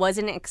I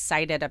wasn't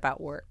excited about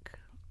work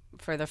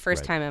for the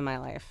first time in my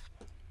life.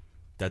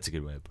 That's a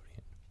good way of putting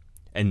it.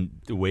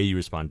 And the way you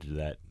responded to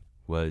that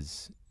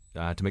was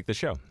to make the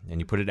show, and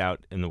you put it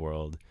out in the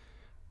world.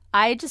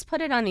 I just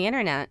put it on the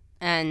internet,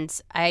 and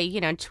I,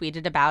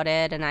 tweeted about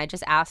it, and I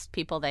just asked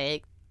people,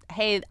 hey,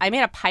 I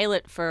made a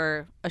pilot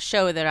for a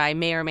show that I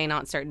may or may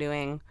not start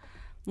doing.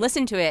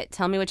 Listen to it.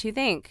 Tell me what you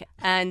think.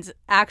 And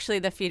actually,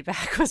 the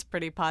feedback was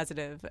pretty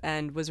positive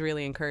and was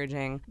really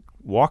encouraging.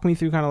 Walk me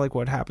through kind of like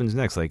what happens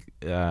next. Like,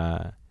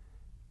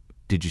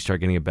 did you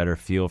start getting a better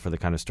feel for the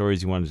kind of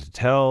stories you wanted to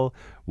tell?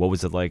 What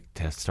was it like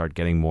to start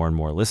getting more and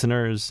more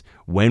listeners?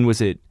 When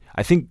was it?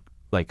 I think,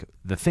 like,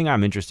 the thing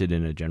I'm interested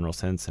in a general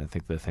sense, and I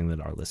think the thing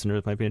that our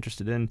listeners might be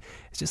interested in,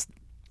 is just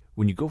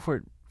when you go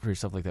for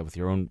yourself like that with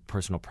your own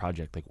personal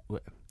project, like,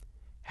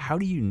 how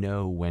do you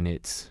know when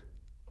it's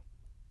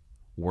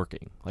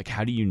working? Like,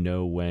 how do you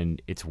know when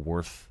it's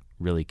worth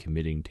really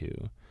committing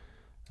to?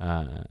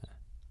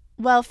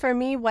 Well, for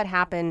me, what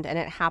happened, and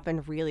it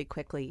happened really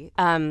quickly,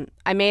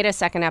 I made a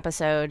second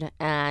episode,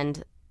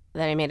 and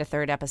then I made a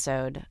third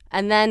episode.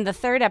 And then the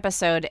third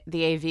episode,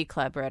 the AV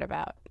Club wrote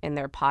about in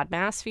their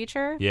Podmas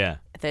feature. Yeah.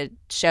 The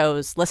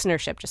show's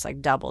listenership just,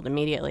 like, doubled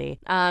immediately.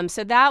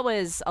 So that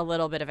was a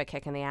little bit of a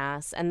kick in the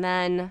ass. And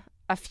then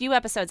a few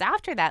episodes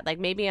after that, like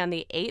maybe on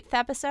the 8th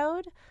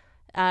episode,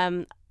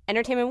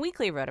 Entertainment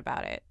Weekly wrote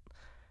about it.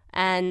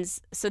 And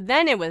so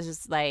then it was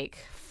just like,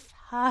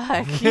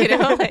 fuck,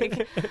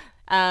 like,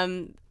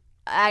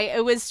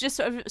 it was just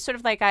sort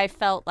of like I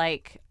felt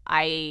like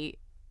I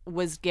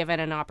was given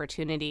an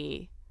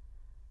opportunity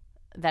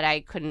that I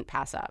couldn't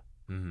pass up.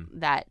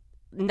 That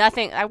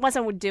I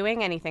wasn't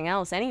doing anything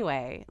else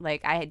anyway.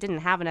 Like, I didn't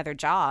have another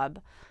job.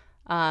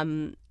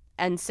 And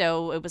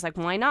so it was like,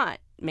 why not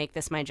make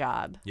this my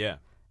job? Yeah.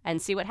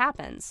 And see what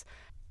happens.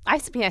 I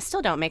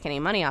still don't make any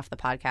money off the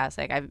podcast.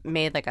 Like, I've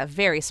made like a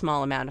very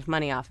small amount of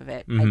money off of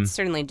it. I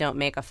certainly don't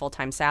make a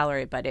full-time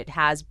salary, but it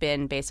has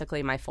been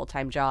basically my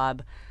full-time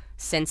job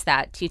since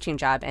that teaching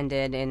job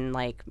ended in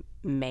like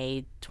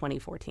May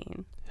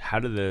 2014. How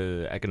do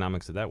the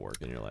economics of that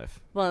work in your life?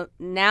 Well,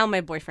 now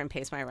my boyfriend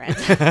pays my rent.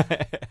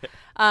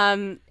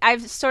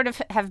 I've sort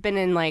of have been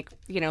in like,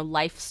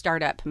 life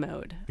startup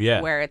mode. Yeah.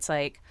 Where it's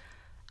like,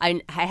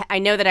 I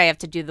know that I have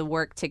to do the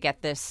work to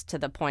get this to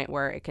the point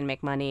where it can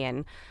make money.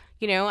 And,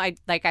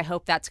 I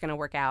hope that's going to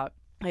work out.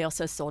 I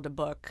also sold a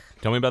book.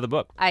 Tell me about the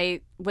book. I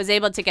was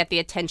able to get the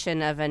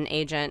attention of an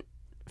agent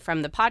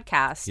from the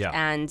podcast. Yeah.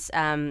 And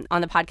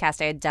on the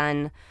podcast, I had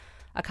done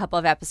a couple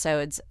of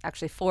episodes,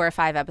 actually 4 or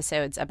 5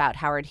 episodes about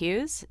Howard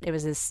Hughes. It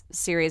was this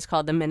series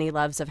called The Many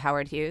Loves of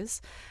Howard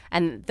Hughes.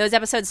 And those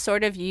episodes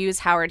sort of use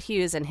Howard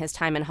Hughes and his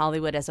time in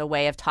Hollywood as a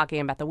way of talking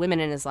about the women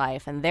in his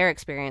life and their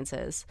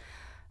experiences.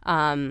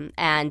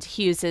 And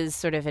Hughes's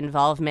sort of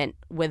involvement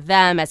with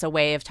them as a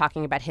way of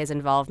talking about his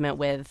involvement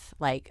with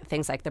like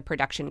things like the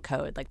production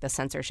code, like the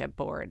censorship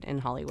board in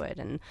Hollywood,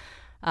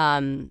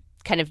 and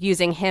kind of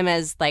using him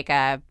as like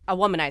a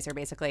womanizer,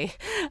 basically,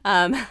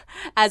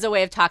 as a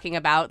way of talking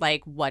about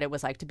like what it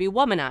was like to be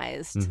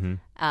womanized,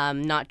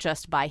 not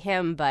just by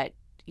him, but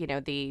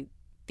the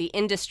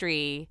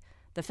industry,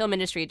 the film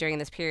industry during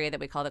this period that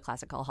we call the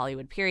classical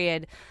Hollywood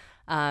period,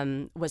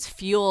 was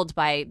fueled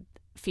by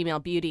female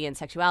beauty and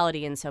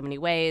sexuality in so many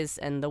ways,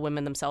 and the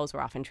women themselves were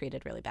often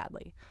treated really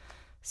badly.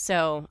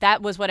 So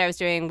that was what I was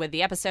doing with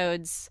the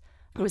episodes.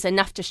 It was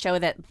enough to show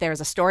that there's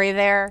a story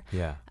there,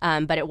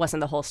 but it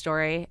wasn't the whole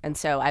story. And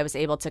so I was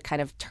able to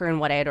kind of turn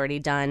what I had already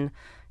done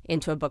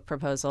into a book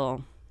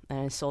proposal, and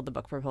I sold the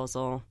book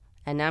proposal,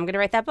 and now I'm going to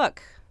write that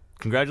book.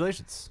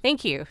 Congratulations.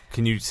 Thank you.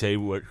 Can you say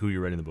who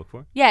you're writing the book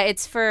for? Yeah,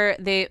 it's for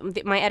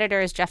my editor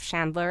is Jeff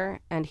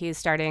Chandler, and he's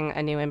starting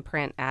a new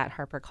imprint at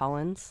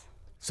HarperCollins.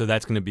 So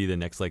that's going to be the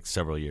next like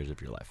several years of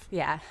your life.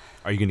 Yeah.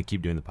 Are you going to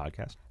keep doing the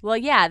podcast? Well,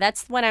 yeah,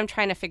 that's what I'm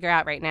trying to figure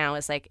out right now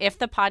is like if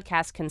the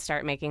podcast can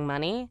start making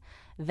money,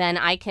 then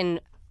I can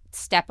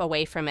step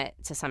away from it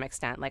to some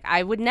extent. Like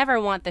I would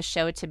never want the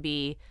show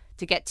to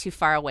get too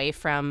far away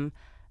from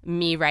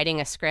me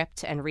writing a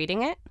script and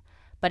reading it,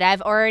 but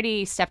I've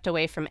already stepped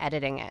away from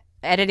editing it.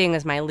 Editing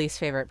is my least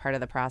favorite part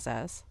of the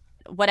process.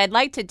 What I'd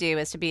like to do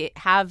is to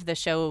have the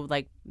show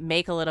like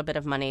make a little bit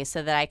of money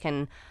so that I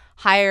can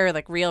hire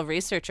like real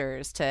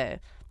researchers to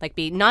like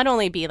not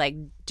only be like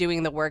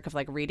doing the work of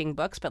like reading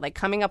books, but like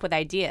coming up with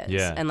ideas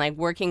and like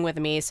working with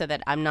me so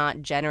that I'm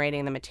not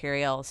generating the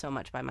material so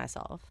much by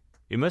myself.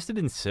 It must have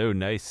been so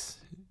nice.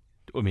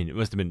 I mean, it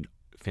must have been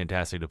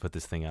fantastic to put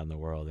this thing out in the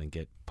world and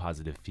get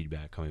positive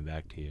feedback coming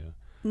back to you.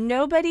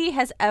 Nobody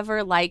has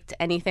ever liked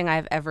anything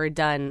I've ever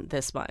done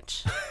this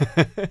much.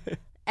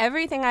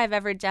 Everything I've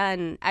ever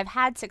done, I've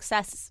had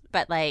success,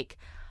 but like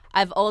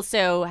I've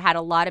also had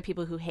a lot of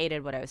people who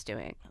hated what I was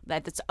doing.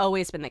 That's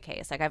always been the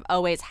case. Like I've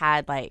always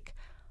had like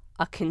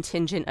a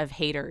contingent of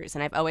haters,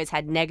 and I've always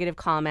had negative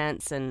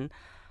comments, and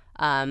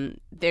I've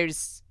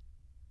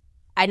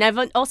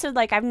also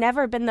like I've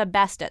never been the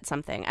best at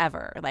something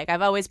ever. Like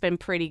I've always been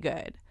pretty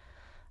good,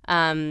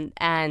 and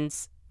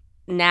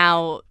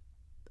now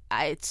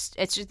it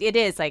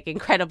is like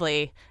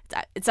incredibly.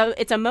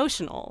 It's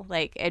emotional.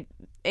 Like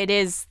it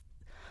is.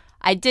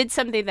 I did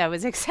something that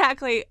was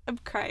exactly, I'm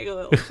crying a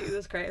little,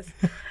 Jesus Christ.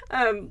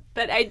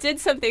 But I did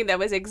something that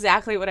was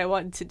exactly what I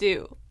wanted to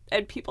do,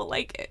 and people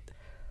like it.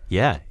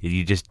 Yeah,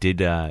 you just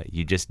did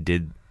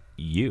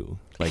you,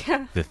 like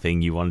the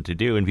thing you wanted to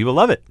do, and people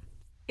love it.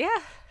 Yeah.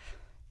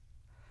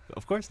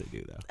 Of course they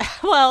do, though.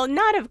 Well,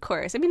 not of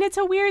course. I mean, it's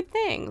a weird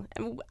thing.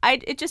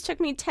 It just took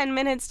me 10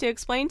 minutes to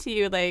explain to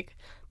you, like,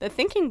 the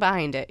thinking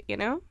behind it,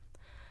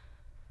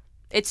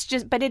 It's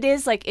just, but it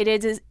is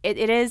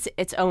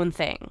its own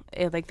thing.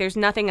 Like, there's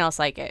nothing else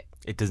like it.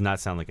 It does not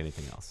sound like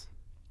anything else.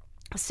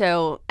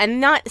 So,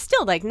 and not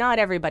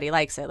everybody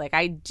likes it. Like,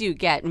 I do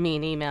get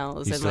mean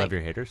emails. You and still like, have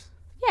your haters?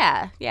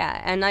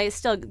 Yeah. And I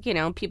still,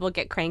 people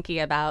get cranky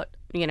about,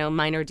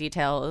 minor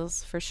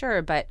details for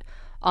sure. But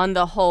on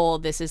the whole,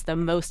 this is the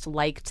most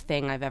liked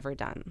thing I've ever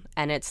done.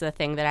 And it's the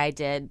thing that I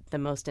did the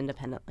most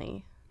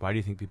independently. Why do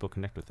you think people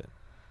connect with it?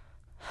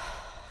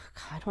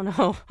 I don't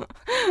know.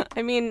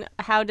 I mean,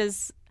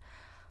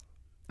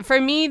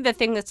 for me, the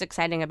thing that's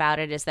exciting about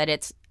it is that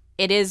it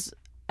is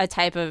a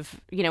type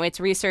of, it's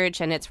research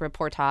and it's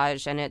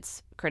reportage and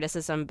it's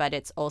criticism, but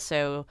it's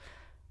also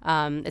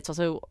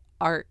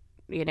art,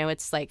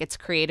 it's like, it's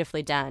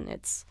creatively done.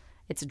 It's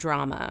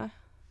drama.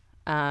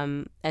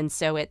 And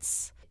so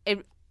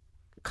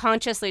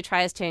consciously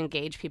tries to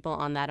engage people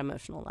on that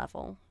emotional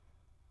level.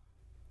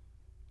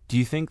 Do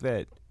you think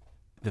that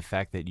the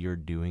fact that you're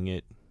doing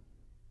it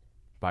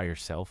by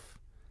yourself,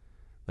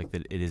 like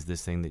that it is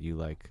this thing that you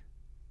like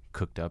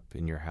cooked up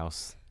in your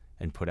house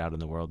and put out in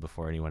the world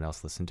before anyone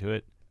else listened to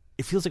it,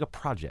 it feels like a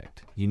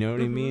project. You know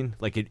what I mean?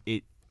 Like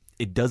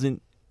it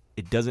doesn't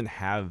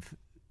have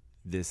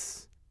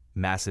this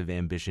massive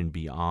ambition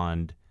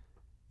beyond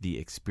the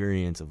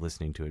experience of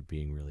listening to it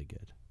being really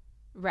good.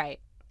 Right.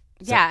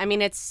 Yeah, I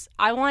mean,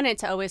 I want it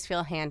to always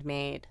feel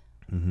handmade.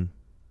 Mm-hmm.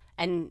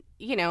 And,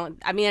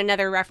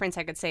 another reference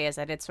I could say is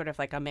that it's sort of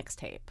like a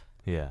mixtape.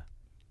 Yeah.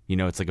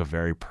 It's like a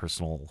very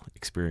personal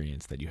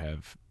experience that you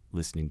have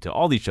listening to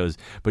all these shows,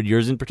 but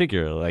yours in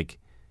particular, like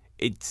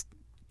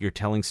you're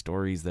telling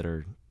stories that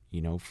are,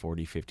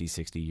 40, 50,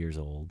 60 years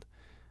old,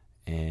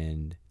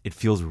 and it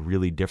feels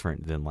really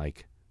different than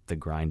like the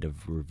grind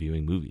of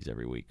reviewing movies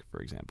every week,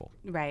 for example.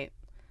 Right.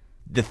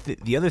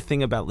 The other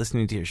thing about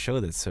listening to your show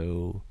that's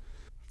so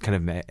kind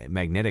of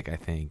magnetic, I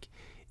think,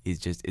 is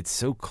just it's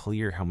so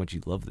clear how much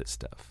you love this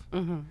stuff.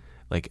 Mm-hmm.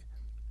 Like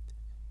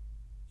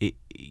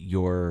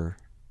your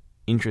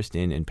interest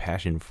in and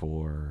passion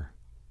for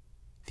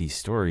these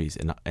stories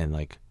and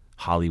like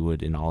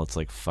Hollywood in all its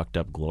like fucked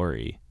up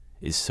glory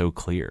is so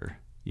clear,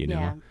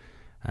 Yeah.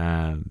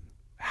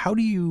 How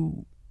do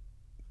you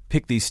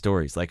pick these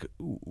stories? Like,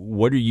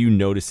 what are you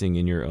noticing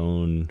in your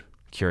own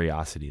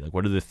curiosity? Like,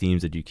 what are the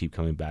themes that you keep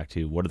coming back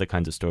to? What are the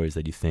kinds of stories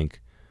that you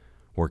think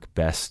work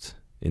best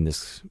in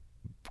this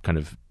kind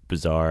of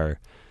bizarre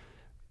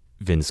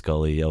Vin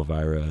Scully,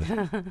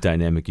 Elvira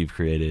dynamic you've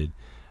created?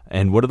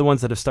 And what are the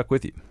ones that have stuck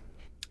with you?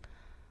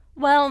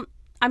 Well,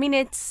 I mean,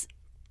 it's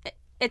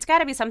got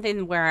to be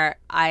something where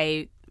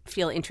I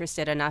feel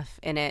interested enough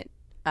in it,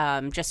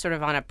 just sort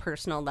of on a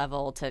personal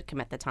level to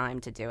commit the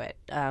time to do it.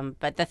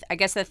 But I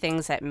guess the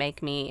things that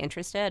make me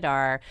interested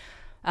are,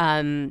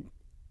 am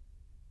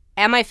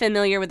I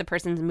familiar with the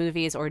person's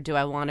movies, or do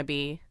I want to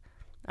be?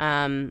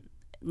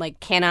 Like,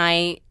 can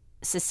I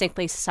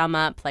succinctly sum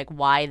up like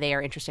why they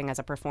are interesting as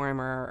a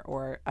performer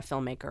or a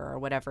filmmaker or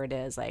whatever it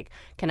is? Like,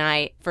 can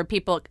I, for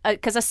people,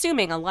 because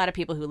assuming a lot of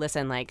people who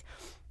listen like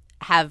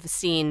have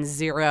seen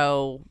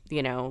zero,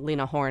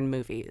 Lena Horne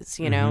movies,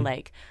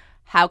 like,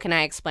 how can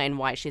I explain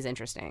why she's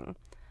interesting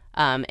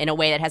in a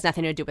way that has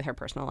nothing to do with her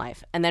personal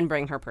life, and then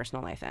bring her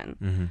personal life in?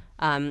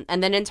 Mm-hmm.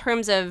 And then in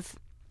terms of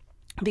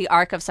the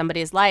arc of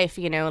somebody's life,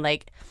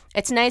 like,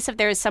 it's nice if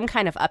there's some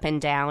kind of up and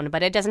down,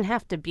 but it doesn't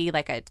have to be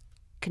like a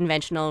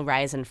conventional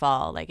rise and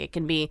fall. Like, it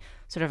can be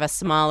sort of a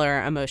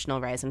smaller emotional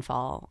rise and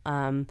fall.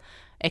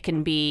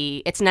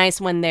 It's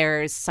nice when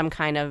there's some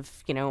kind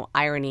of,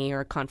 irony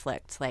or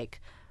conflict,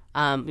 like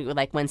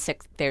when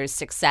there's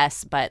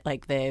success, but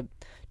like the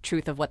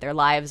truth of what their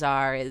lives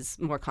are is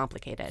more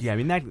complicated. Yeah, I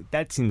mean,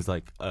 that seems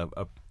like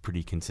a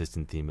pretty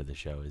consistent theme of the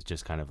show, is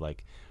just kind of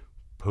like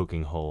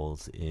poking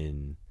holes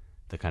in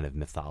the kind of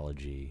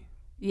mythology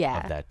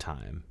of that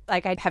time.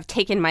 Like, I have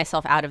taken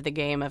myself out of the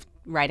game of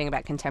writing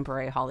about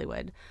contemporary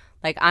Hollywood.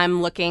 Like,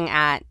 I'm looking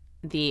at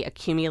the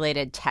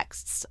accumulated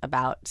texts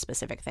about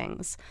specific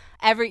things.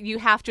 You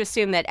have to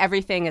assume that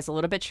everything is a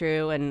little bit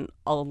true and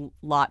a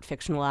lot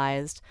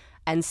fictionalized.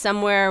 And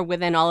somewhere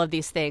within all of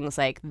these things,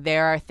 like,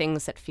 there are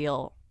things that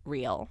feel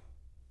real.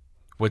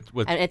 What?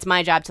 And it's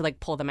my job to like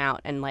pull them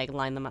out and like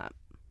line them up.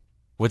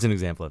 What's an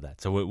example of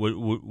that? So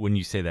when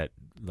you say that,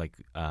 like,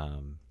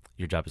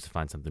 your job is to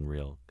find something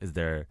real, is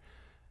there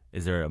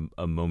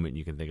a moment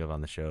you can think of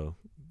on the show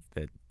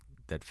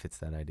that fits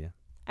that idea?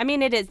 I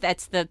mean, it is.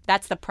 That's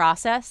the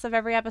process of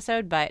every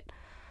episode. But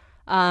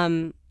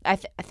I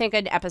think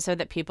an episode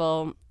that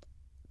people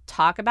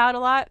talk about a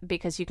lot,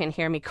 because you can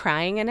hear me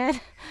crying in it,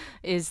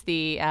 is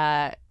the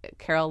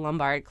Carol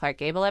Lombard Clark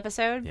Gable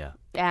episode. Yeah.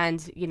 And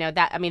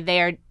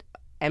they are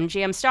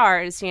MGM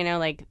stars.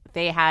 Like,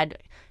 they had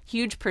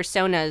huge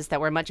personas that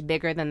were much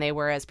bigger than they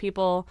were as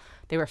people.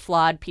 They were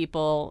flawed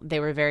people. They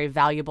were very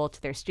valuable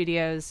to their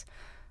studios.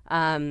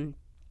 And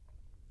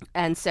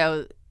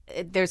so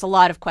there's a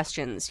lot of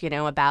questions,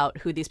 about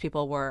who these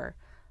people were.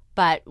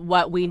 But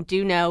what we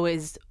do know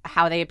is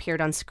how they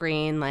appeared on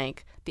screen.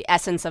 Like, the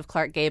essence of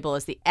Clark Gable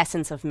is the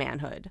essence of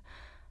manhood.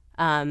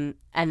 And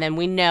then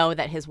we know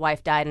that his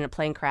wife died in a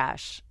plane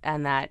crash,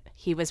 and that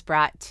he was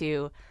brought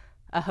to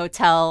a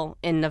hotel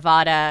in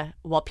Nevada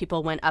while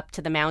people went up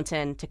to the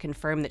mountain to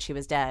confirm that she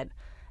was dead.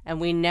 And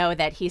we know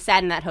that he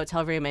sat in that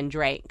hotel room and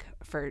drank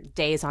for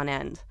days on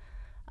end.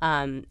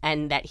 And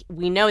that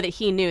we know that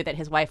he knew that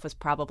his wife was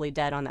probably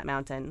dead on that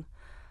mountain.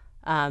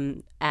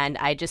 And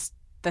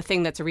the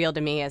thing that's real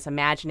to me is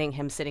imagining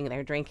him sitting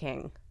there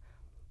drinking,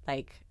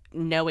 like,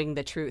 knowing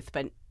the truth,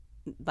 but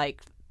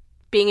like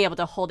being able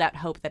to hold out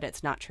hope that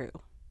it's not true.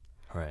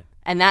 Right.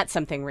 And that's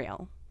something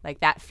real.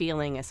 Like, that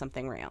feeling is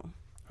something real.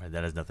 Right.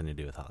 That has nothing to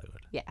do with Hollywood.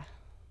 Yeah.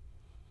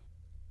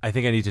 I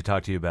think I need to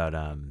talk to you about,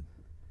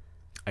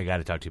 I got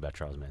to talk to you about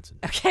Charles Manson.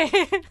 Okay.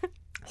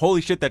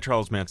 Holy shit, that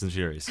Charles Manson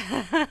series.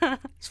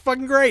 It's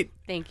fucking great.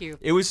 Thank you.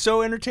 It was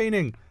so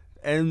entertaining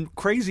and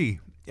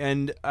crazy.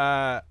 And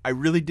I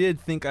really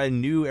did think I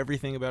knew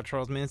everything about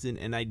Charles Manson,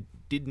 and I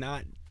did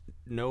not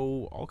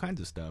know all kinds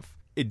of stuff.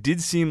 It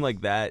did seem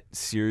like that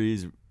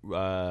series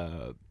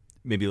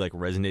maybe like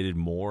resonated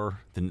more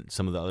than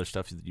some of the other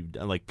stuff that you've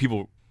done. Like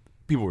people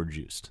were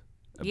juiced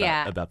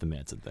about the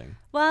Manson thing.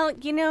 Well,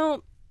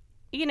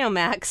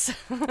 Max,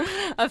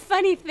 a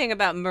funny thing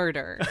about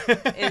murder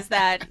is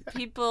that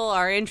people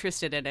are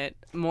interested in it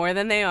more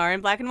than they are in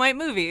black and white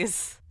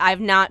movies. I've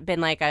not been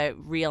like a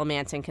real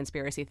Manson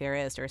conspiracy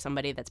theorist or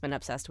somebody that's been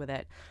obsessed with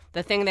it.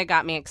 The thing that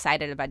got me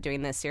excited about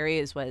doing this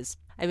series was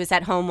I was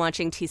at home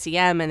watching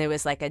TCM and it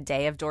was like a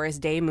day of Doris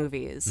Day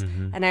movies.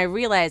 Mm-hmm. And I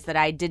realized that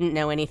I didn't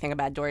know anything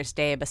about Doris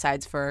Day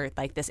besides for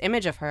like this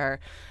image of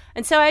her.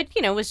 And so I,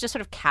 was just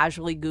sort of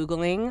casually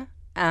Googling.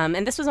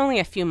 And this was only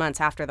a few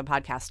months after the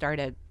podcast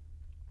started.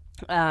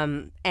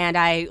 And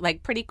I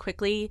like pretty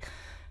quickly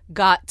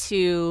got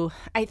to,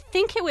 I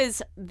think it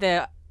was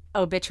the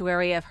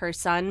obituary of her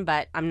son,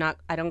 but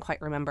I don't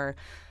quite remember.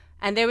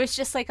 And there was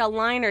just like a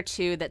line or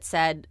two that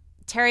said,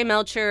 Terry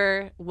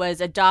Melcher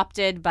was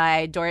adopted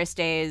by Doris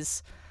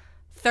Day's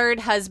third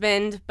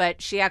husband,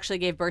 but she actually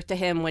gave birth to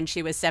him when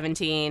she was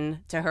 17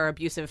 to her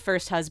abusive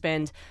first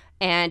husband.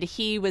 And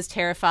he was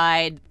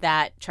terrified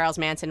that Charles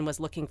Manson was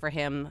looking for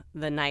him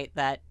the night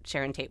that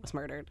Sharon Tate was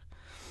murdered.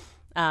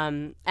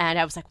 And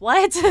I was like,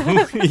 what?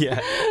 Yeah.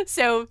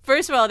 So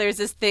first of all, there's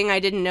this thing I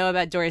didn't know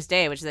about Doris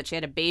Day, which is that she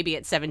had a baby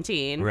at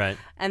 17. Right.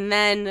 And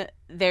then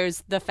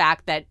there's the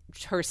fact that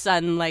her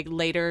son like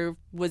later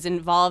was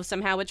involved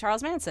somehow with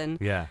Charles Manson.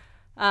 Yeah.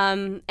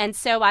 And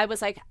so I was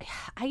like,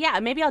 yeah,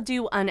 maybe I'll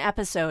do an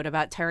episode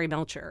about Terry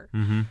Melcher.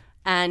 Mm-hmm.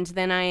 And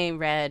then I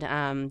read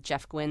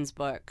Jeff Gwynn's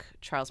book,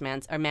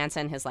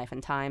 Manson, His Life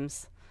and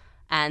Times.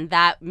 And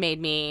that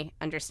made me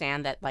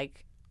understand that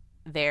like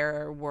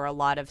there were a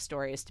lot of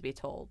stories to be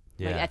told.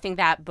 Yeah. Like, I think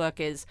that book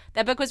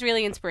was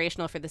really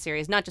inspirational for the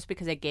series, not just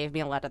because it gave me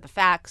a lot of the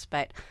facts,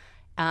 but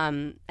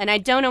and I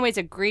don't always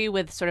agree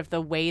with sort of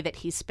the way that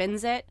he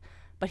spins it,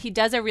 but he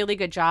does a really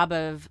good job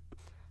of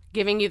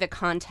giving you the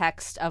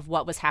context of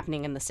what was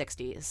happening in the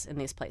 60s in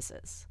these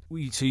places.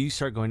 So you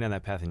start going down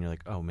that path and you're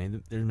like, oh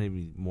man, there's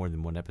maybe more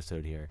than one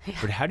episode here. Yeah.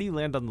 But how do you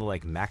land on the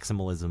like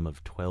maximalism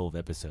of 12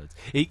 episodes?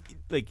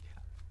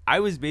 I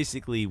was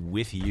basically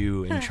with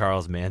you and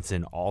Charles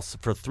Manson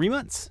for 3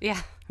 months. Yeah,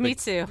 me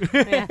too.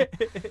 Yeah.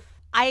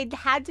 I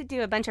had to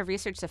do a bunch of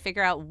research to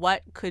figure out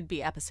what could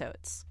be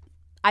episodes.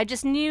 I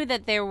just knew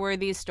that there were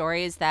these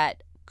stories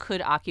that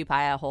could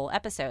occupy a whole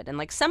episode. And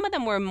like some of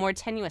them were more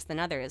tenuous than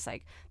others.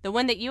 Like the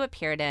one that you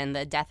appeared in,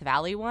 the Death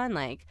Valley one,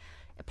 like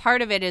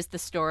part of it is the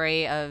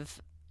story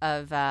of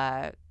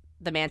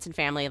the Manson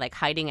family like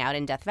hiding out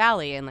in Death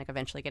Valley and like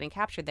eventually getting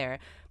captured there.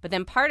 But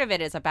then part of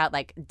it is about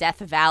like Death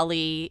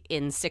Valley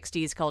in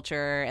 60s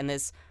culture and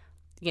this,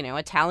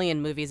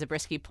 Italian movie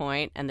Zabriskie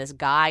Point and this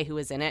guy who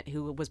was in it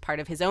who was part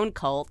of his own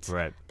cult.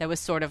 Right. That was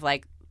sort of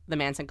like the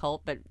Manson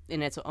cult, but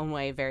in its own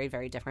way, very,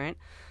 very different.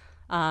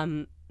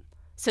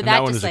 So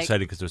that one was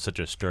exciting because it was such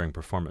a stirring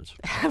performance.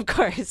 Of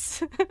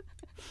course.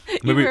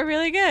 You were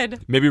really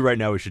good. Maybe right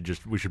now we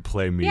should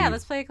play me. Yeah,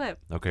 let's play a clip.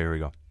 Okay, here we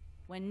go.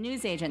 When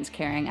news agents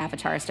carrying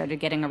Avatar started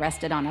getting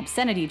arrested on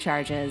obscenity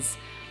charges,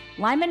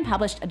 Lyman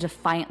published a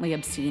defiantly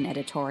obscene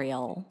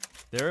editorial.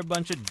 They're a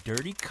bunch of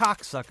dirty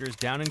cocksuckers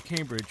down in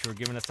Cambridge who are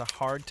giving us a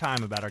hard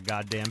time about our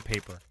goddamn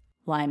paper.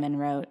 Lyman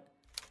wrote.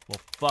 Well,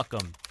 fuck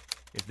them.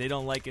 If they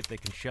don't like it, they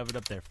can shove it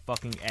up their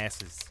fucking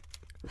asses.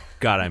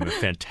 God, I'm a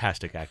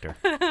fantastic actor.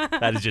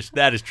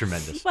 That is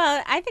tremendous.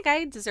 Well, I think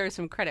I deserve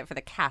some credit for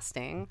the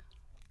casting.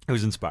 It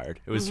was inspired.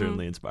 It was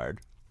certainly inspired.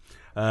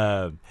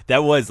 That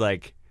was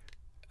like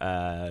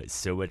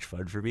so much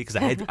fun for me because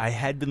I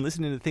had been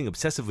listening to the thing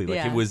obsessively.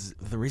 Like It was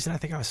the reason I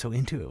think I was so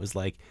into it was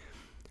like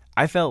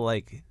I felt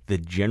like the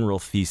general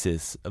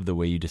thesis of the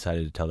way you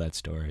decided to tell that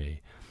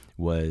story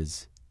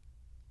was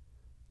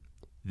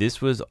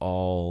this was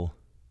all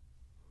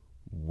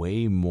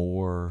way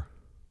more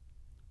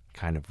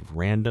kind of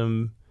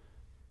random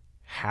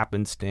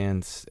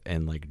happenstance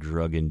and like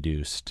drug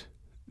induced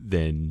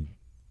than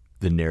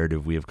the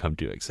narrative we have come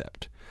to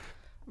accept.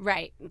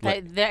 Right.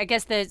 I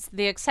guess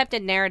the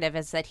accepted narrative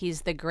is that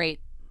he's the great,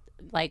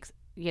 like,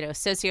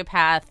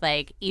 sociopath,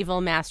 like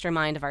evil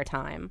mastermind of our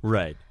time.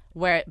 Right.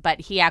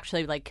 But he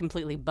actually like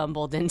completely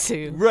bumbled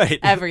into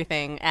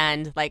everything.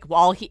 And like,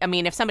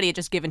 if somebody had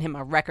just given him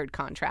a record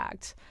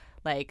contract,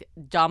 like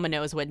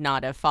dominoes would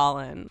not have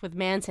fallen. With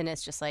Manson,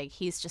 it's just like,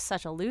 he's just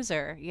such a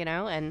loser,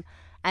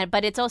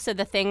 but it's also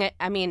the thing,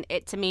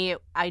 to me,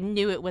 I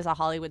knew it was a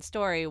Hollywood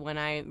story when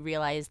I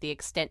realized the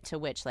extent to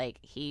which, like,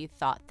 he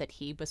thought that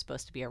he was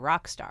supposed to be a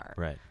rock star.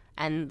 Right.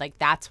 And, like,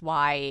 that's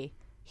why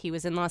he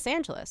was in Los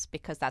Angeles,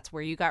 because that's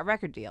where you got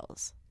record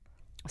deals.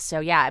 So,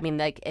 yeah,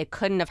 it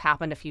couldn't have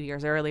happened a few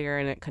years earlier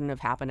and it couldn't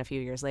have happened a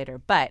few years later.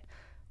 But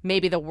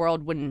maybe the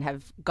world wouldn't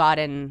have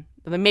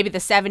maybe the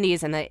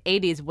 70s and the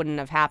 80s wouldn't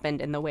have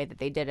happened in the way that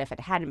they did if it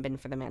hadn't been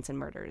for the Manson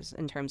murders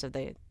in terms of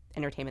the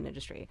entertainment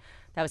industry.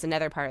 That was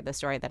another part of the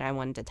story that I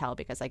wanted to tell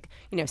because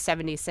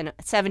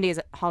 70s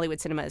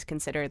Hollywood cinema is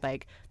considered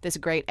like this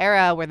great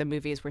era where the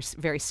movies were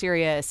very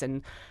serious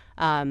and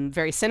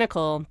very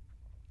cynical.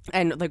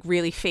 and like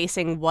really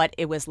facing what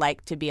it was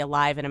like to be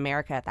alive in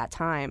America at that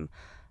time.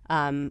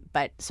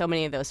 But so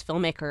many of those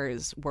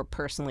filmmakers were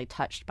personally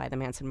touched by the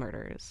Manson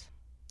murders.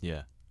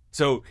 Yeah.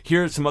 So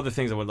here are some other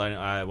things I want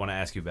to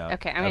ask you about.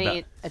 Okay, I'm going to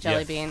eat a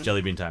jelly bean.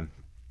 Jelly bean time.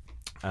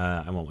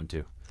 I want one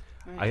too.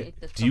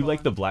 Do you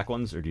like the black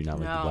ones or do you not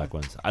like the black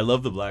ones? I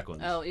love the black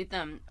ones. Oh, eat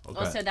them. Okay.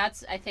 Also,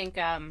 that's, I think,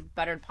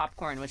 buttered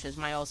popcorn, which is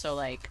my also,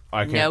 like,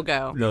 I can't-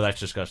 no-go. No, that's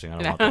disgusting.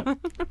 I don't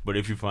want that. But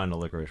if you find a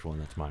licorice one,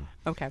 that's mine.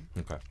 Okay.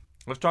 Okay.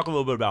 Let's talk a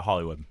little bit about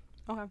Hollywood.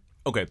 Okay.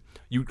 Okay.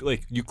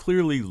 You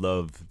clearly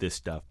love this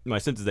stuff. My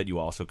sense is that you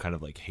also kind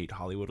of like hate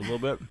Hollywood a little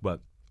bit,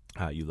 but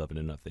you love it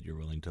enough that you're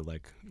willing to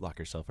like lock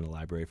yourself in a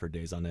library for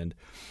days on end.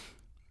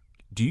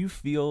 Do you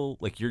feel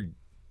like you're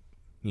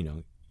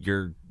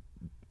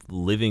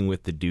living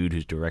with the dude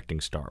who's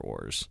directing Star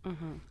Wars?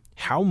 Mm-hmm.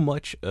 How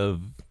much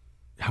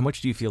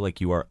do you feel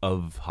like you are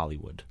of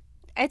Hollywood?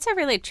 It's a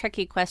really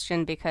tricky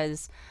question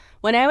because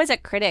when I was a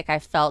critic, I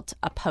felt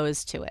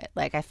opposed to it.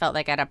 Like, I felt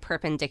like at a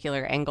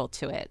perpendicular angle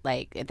to it,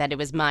 like that it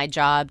was my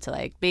job to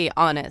like be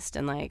honest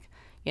and like,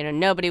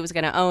 nobody was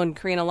going to own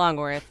Karina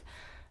Longworth.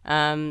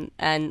 And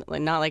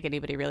not like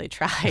anybody really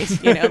tried,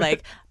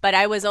 but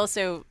I was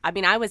also,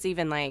 I was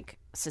even like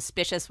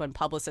suspicious when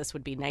publicists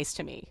would be nice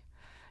to me.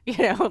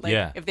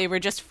 If they were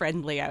just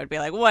friendly, I would be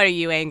like, what are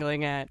you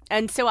angling at?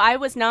 And so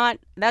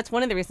that's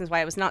one of the reasons why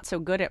I was not so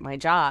good at my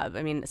job.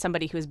 I mean,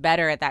 somebody who's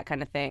better at that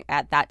kind of thing,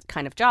 at that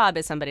kind of job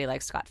is somebody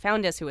like Scott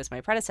Foundas, who was my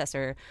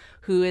predecessor,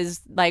 who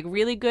is like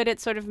really good at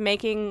sort of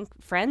making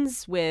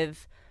friends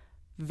with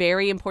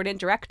very important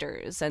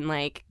directors. And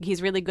like,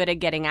 he's really good at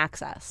getting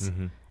access.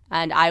 Mm-hmm.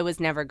 And I was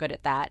never good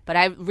at that. But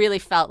I really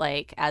felt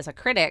like as a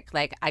critic,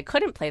 like I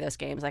couldn't play those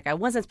games. Like I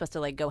wasn't supposed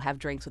to like go have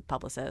drinks with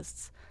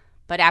publicists.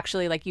 But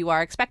actually, like, you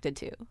are expected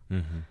to.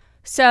 Mm-hmm.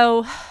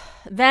 So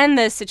then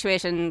the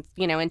situation,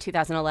 in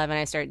 2011,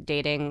 I started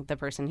dating the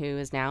person who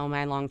is now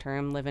my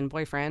long-term live-in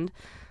boyfriend.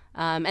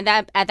 And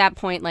that at that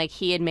point, like,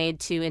 he had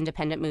made 2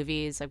 independent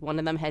movies. Like, one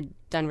of them had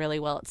done really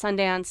well at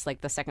Sundance.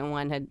 Like, the second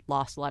one had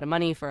lost a lot of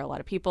money for a lot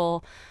of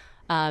people.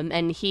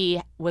 And he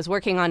was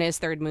working on his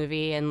 3rd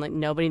movie, and like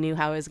nobody knew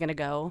how it was going to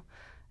go.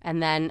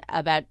 And then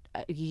about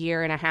a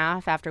year and a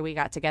half after we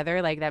got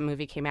together, like, that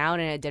movie came out,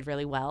 and it did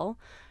really well.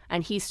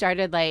 And he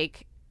started,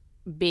 like,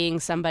 being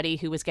somebody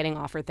who was getting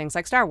offered things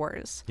like Star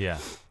Wars. Yeah.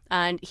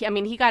 And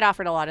he got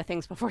offered a lot of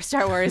things before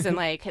Star Wars and,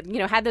 like,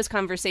 had those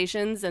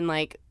conversations and,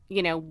 like,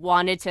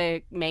 wanted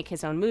to make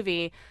his own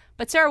movie.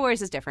 But Star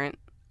Wars is different.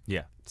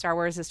 Yeah. Star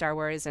Wars is Star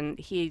Wars. And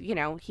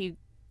he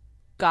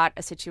got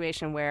a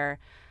situation where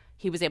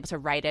he was able to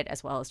write it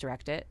as well as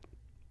direct it.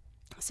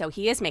 So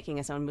he is making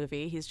his own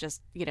movie. He's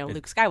just,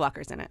 Luke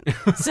Skywalker's in it.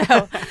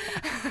 So,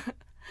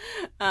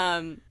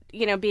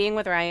 being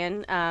with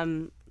Ryan,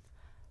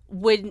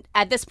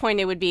 at this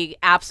point, it would be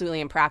absolutely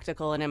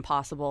impractical and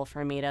impossible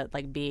for me to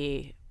like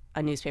be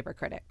a newspaper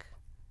critic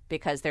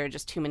because there are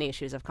just too many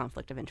issues of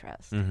conflict of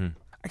interest. Mm-hmm.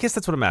 I guess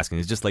that's what I'm asking.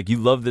 It's just like you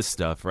love this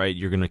stuff, right?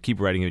 You're going to keep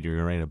writing it. You're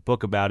going to write a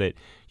book about it.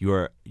 You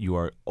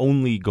are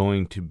only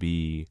going to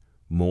be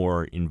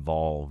more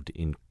involved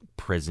in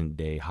present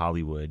day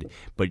Hollywood,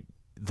 but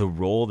the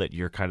role that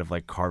you're kind of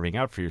like carving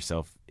out for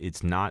yourself,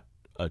 it's not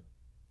a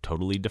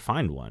totally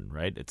defined one,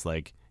 right? It's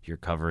like you're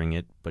covering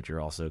it, but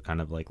you're also kind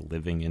of like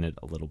living in it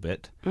a little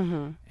bit.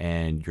 Mm-hmm.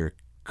 And you're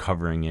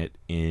covering it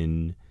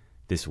in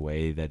this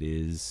way that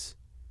is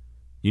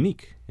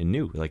unique and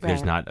new. Like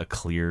There's not a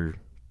clear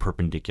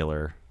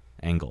perpendicular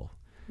angle.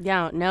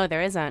 Yeah, no,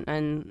 there isn't.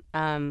 And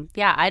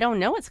I don't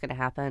know what's going to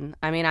happen.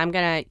 I mean, I'm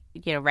going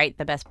to, write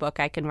the best book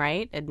I can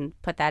write and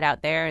put that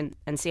out there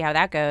and see how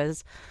that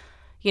goes.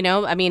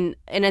 I mean,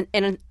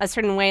 in a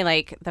certain way,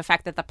 like the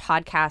fact that the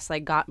podcast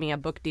like got me a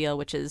book deal,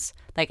 which is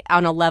like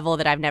on a level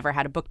that I've never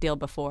had a book deal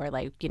before,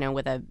 like,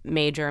 with a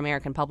major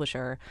American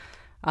publisher.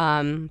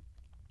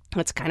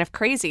 It's kind of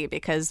crazy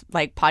because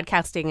like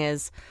podcasting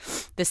is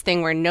this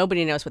thing where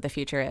nobody knows what the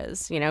future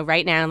is.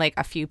 Right now, like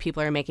a few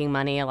people are making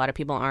money. A lot of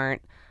people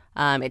aren't.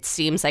 It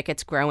seems like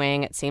it's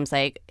growing. It seems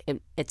like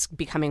it's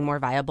becoming more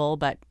viable,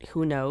 but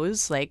who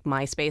knows? Like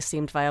MySpace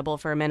seemed viable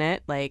for a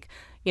minute. Like,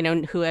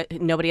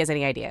 nobody has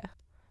any idea.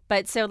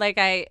 But so, like,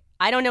 I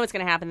don't know what's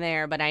going to happen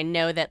there, but I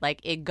know that,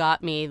 like, it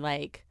got me,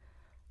 like,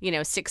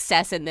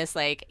 success in this,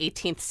 like,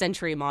 18th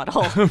century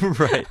model.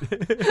 Right.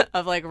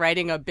 of, like,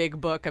 writing a big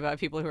book about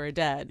people who are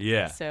dead.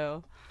 Yeah.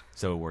 So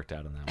it worked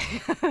out on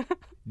that one.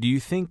 Do you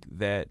think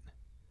that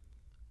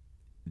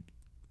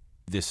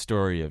this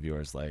story of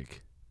yours,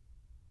 like,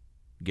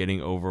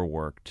 getting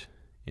overworked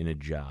in a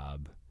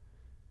job,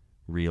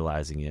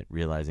 realizing it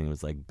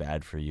was, like,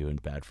 bad for you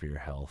and bad for your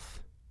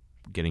health,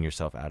 getting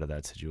yourself out of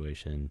that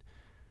situation,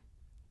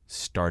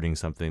 starting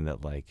something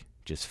that like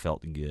just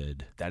felt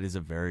good, that is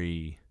a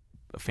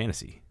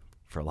fantasy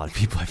for a lot of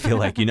people. I feel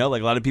like,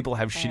 like a lot of people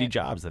have shitty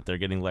jobs that they're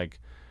getting, like,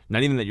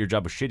 not even that your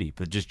job was shitty,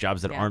 but just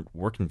jobs that aren't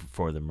working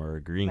for them or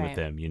agreeing with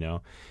them,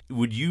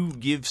 Would you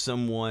give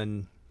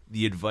someone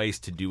the advice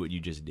to do what you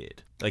just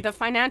did? Like, the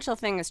financial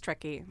thing is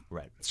tricky.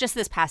 Right. It's just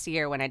this past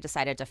year when I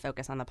decided to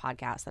focus on the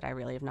podcast that I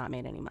really have not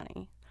made any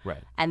money.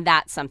 Right. And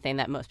that's something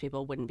that most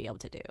people wouldn't be able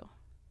to do.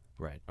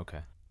 Right. Okay.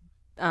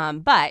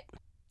 But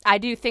I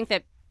do think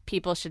that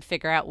people should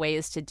figure out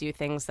ways to do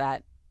things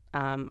that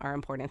are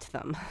important to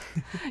them,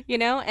 you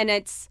know? And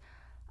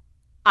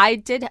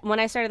when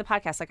I started the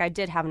podcast, like I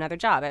did have another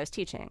job. I was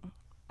teaching,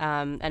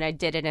 and I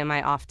did it in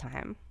my off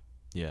time.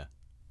 Yeah.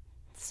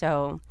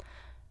 So,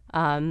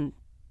 you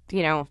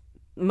know,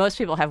 most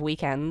people have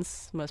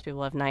weekends. Most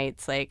people have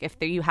nights. Like if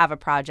you have a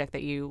project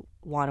that you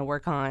want to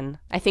work on,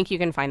 I think you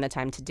can find the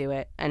time to do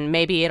it. And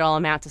maybe it'll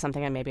amount to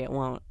something and maybe it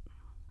won't.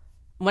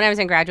 When I was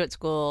in graduate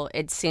school,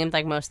 it seemed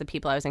like most of the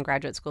people I was in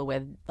graduate school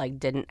with like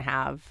didn't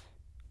have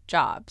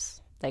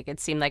jobs. Like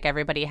it seemed like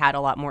everybody had a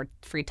lot more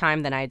free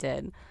time than I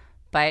did.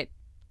 But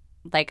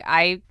like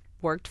I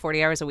worked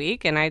 40 hours a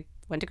week and I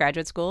went to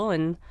graduate school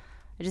and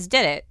I just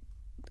did it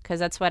because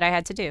that's what I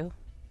had to do.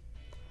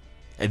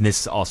 And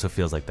this also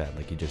feels like that,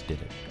 like you just did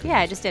it. Yeah,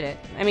 I just did it.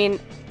 I mean,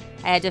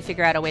 I had to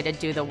figure out a way to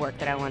do the work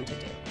that I wanted to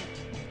do.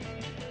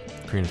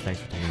 Karina,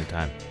 thanks for taking the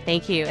time.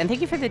 Thank you. And thank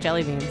you for the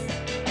jelly beans.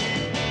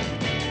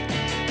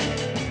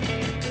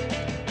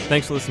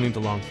 Thanks for listening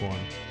to Longform.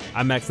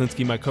 I'm Max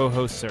Linsky. My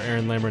co-hosts are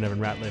Aaron Lammer and Evan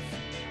Ratliff.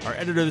 Our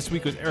editor this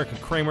week was Erica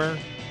Kramer.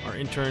 Our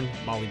intern,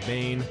 Molly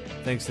Bain.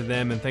 Thanks to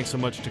them, and thanks so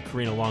much to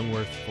Karina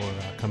Longworth for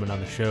coming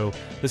on the show.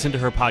 Listen to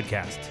her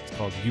podcast. It's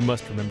called You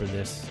Must Remember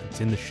This. It's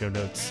in the show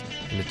notes,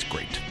 and it's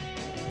great.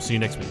 We'll see you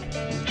next week.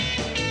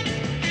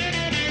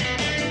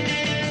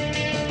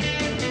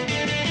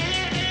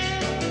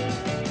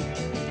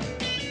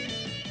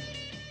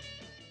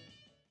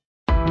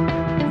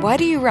 Why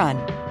do you run?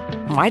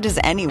 Why does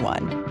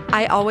anyone?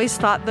 I always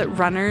thought that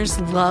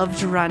runners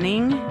loved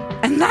running,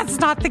 and that's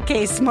not the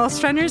case.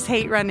 Most runners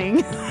hate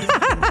running,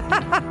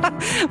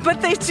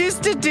 but they choose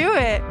to do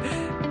it.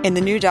 In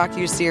the new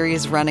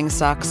docuseries Running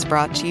Sucks,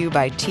 brought to you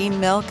by Teen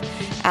Milk,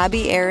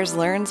 Abby Ayers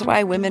learns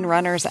why women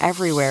runners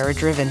everywhere are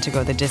driven to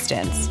go the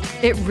distance.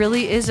 It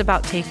really is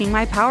about taking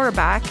my power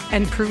back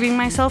and proving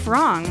myself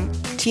wrong.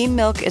 Teen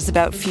Milk is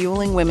about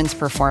fueling women's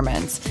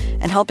performance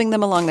and helping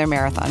them along their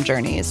marathon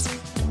journeys.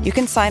 You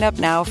can sign up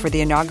now for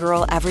the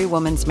inaugural Every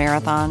Woman's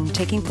Marathon,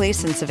 taking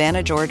place in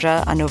Savannah,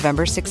 Georgia on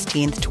November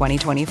 16th,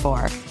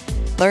 2024.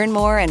 Learn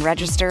more and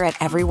register at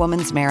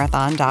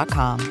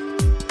everywomansmarathon.com.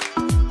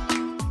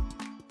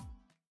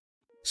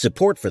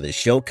 Support for this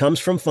show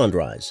comes from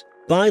Fundrise.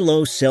 Buy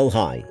low, sell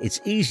high.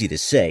 It's easy to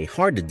say,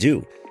 hard to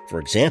do. For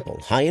example,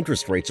 high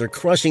interest rates are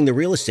crushing the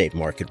real estate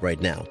market right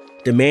now.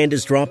 Demand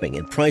is dropping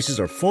and prices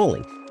are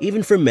falling,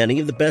 even for many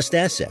of the best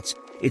assets.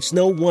 It's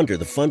no wonder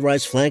the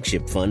Fundrise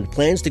Flagship Fund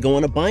plans to go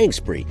on a buying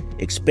spree,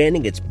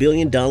 expanding its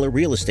billion-dollar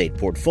real estate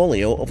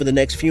portfolio over the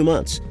next few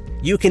months.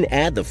 You can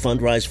add the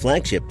Fundrise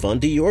Flagship Fund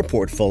to your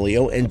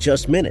portfolio in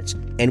just minutes,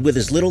 and with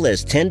as little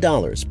as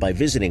 $10 by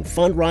visiting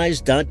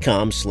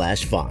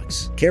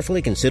fundrise.com/Fox.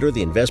 Carefully consider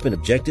the investment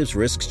objectives,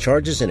 risks,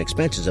 charges, and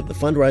expenses of the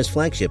Fundrise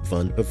Flagship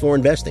Fund before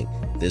investing.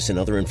 This and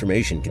other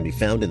information can be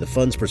found in the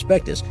fund's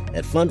prospectus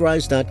at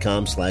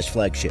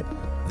fundrise.com/flagship.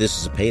 This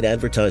is a paid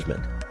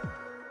advertisement.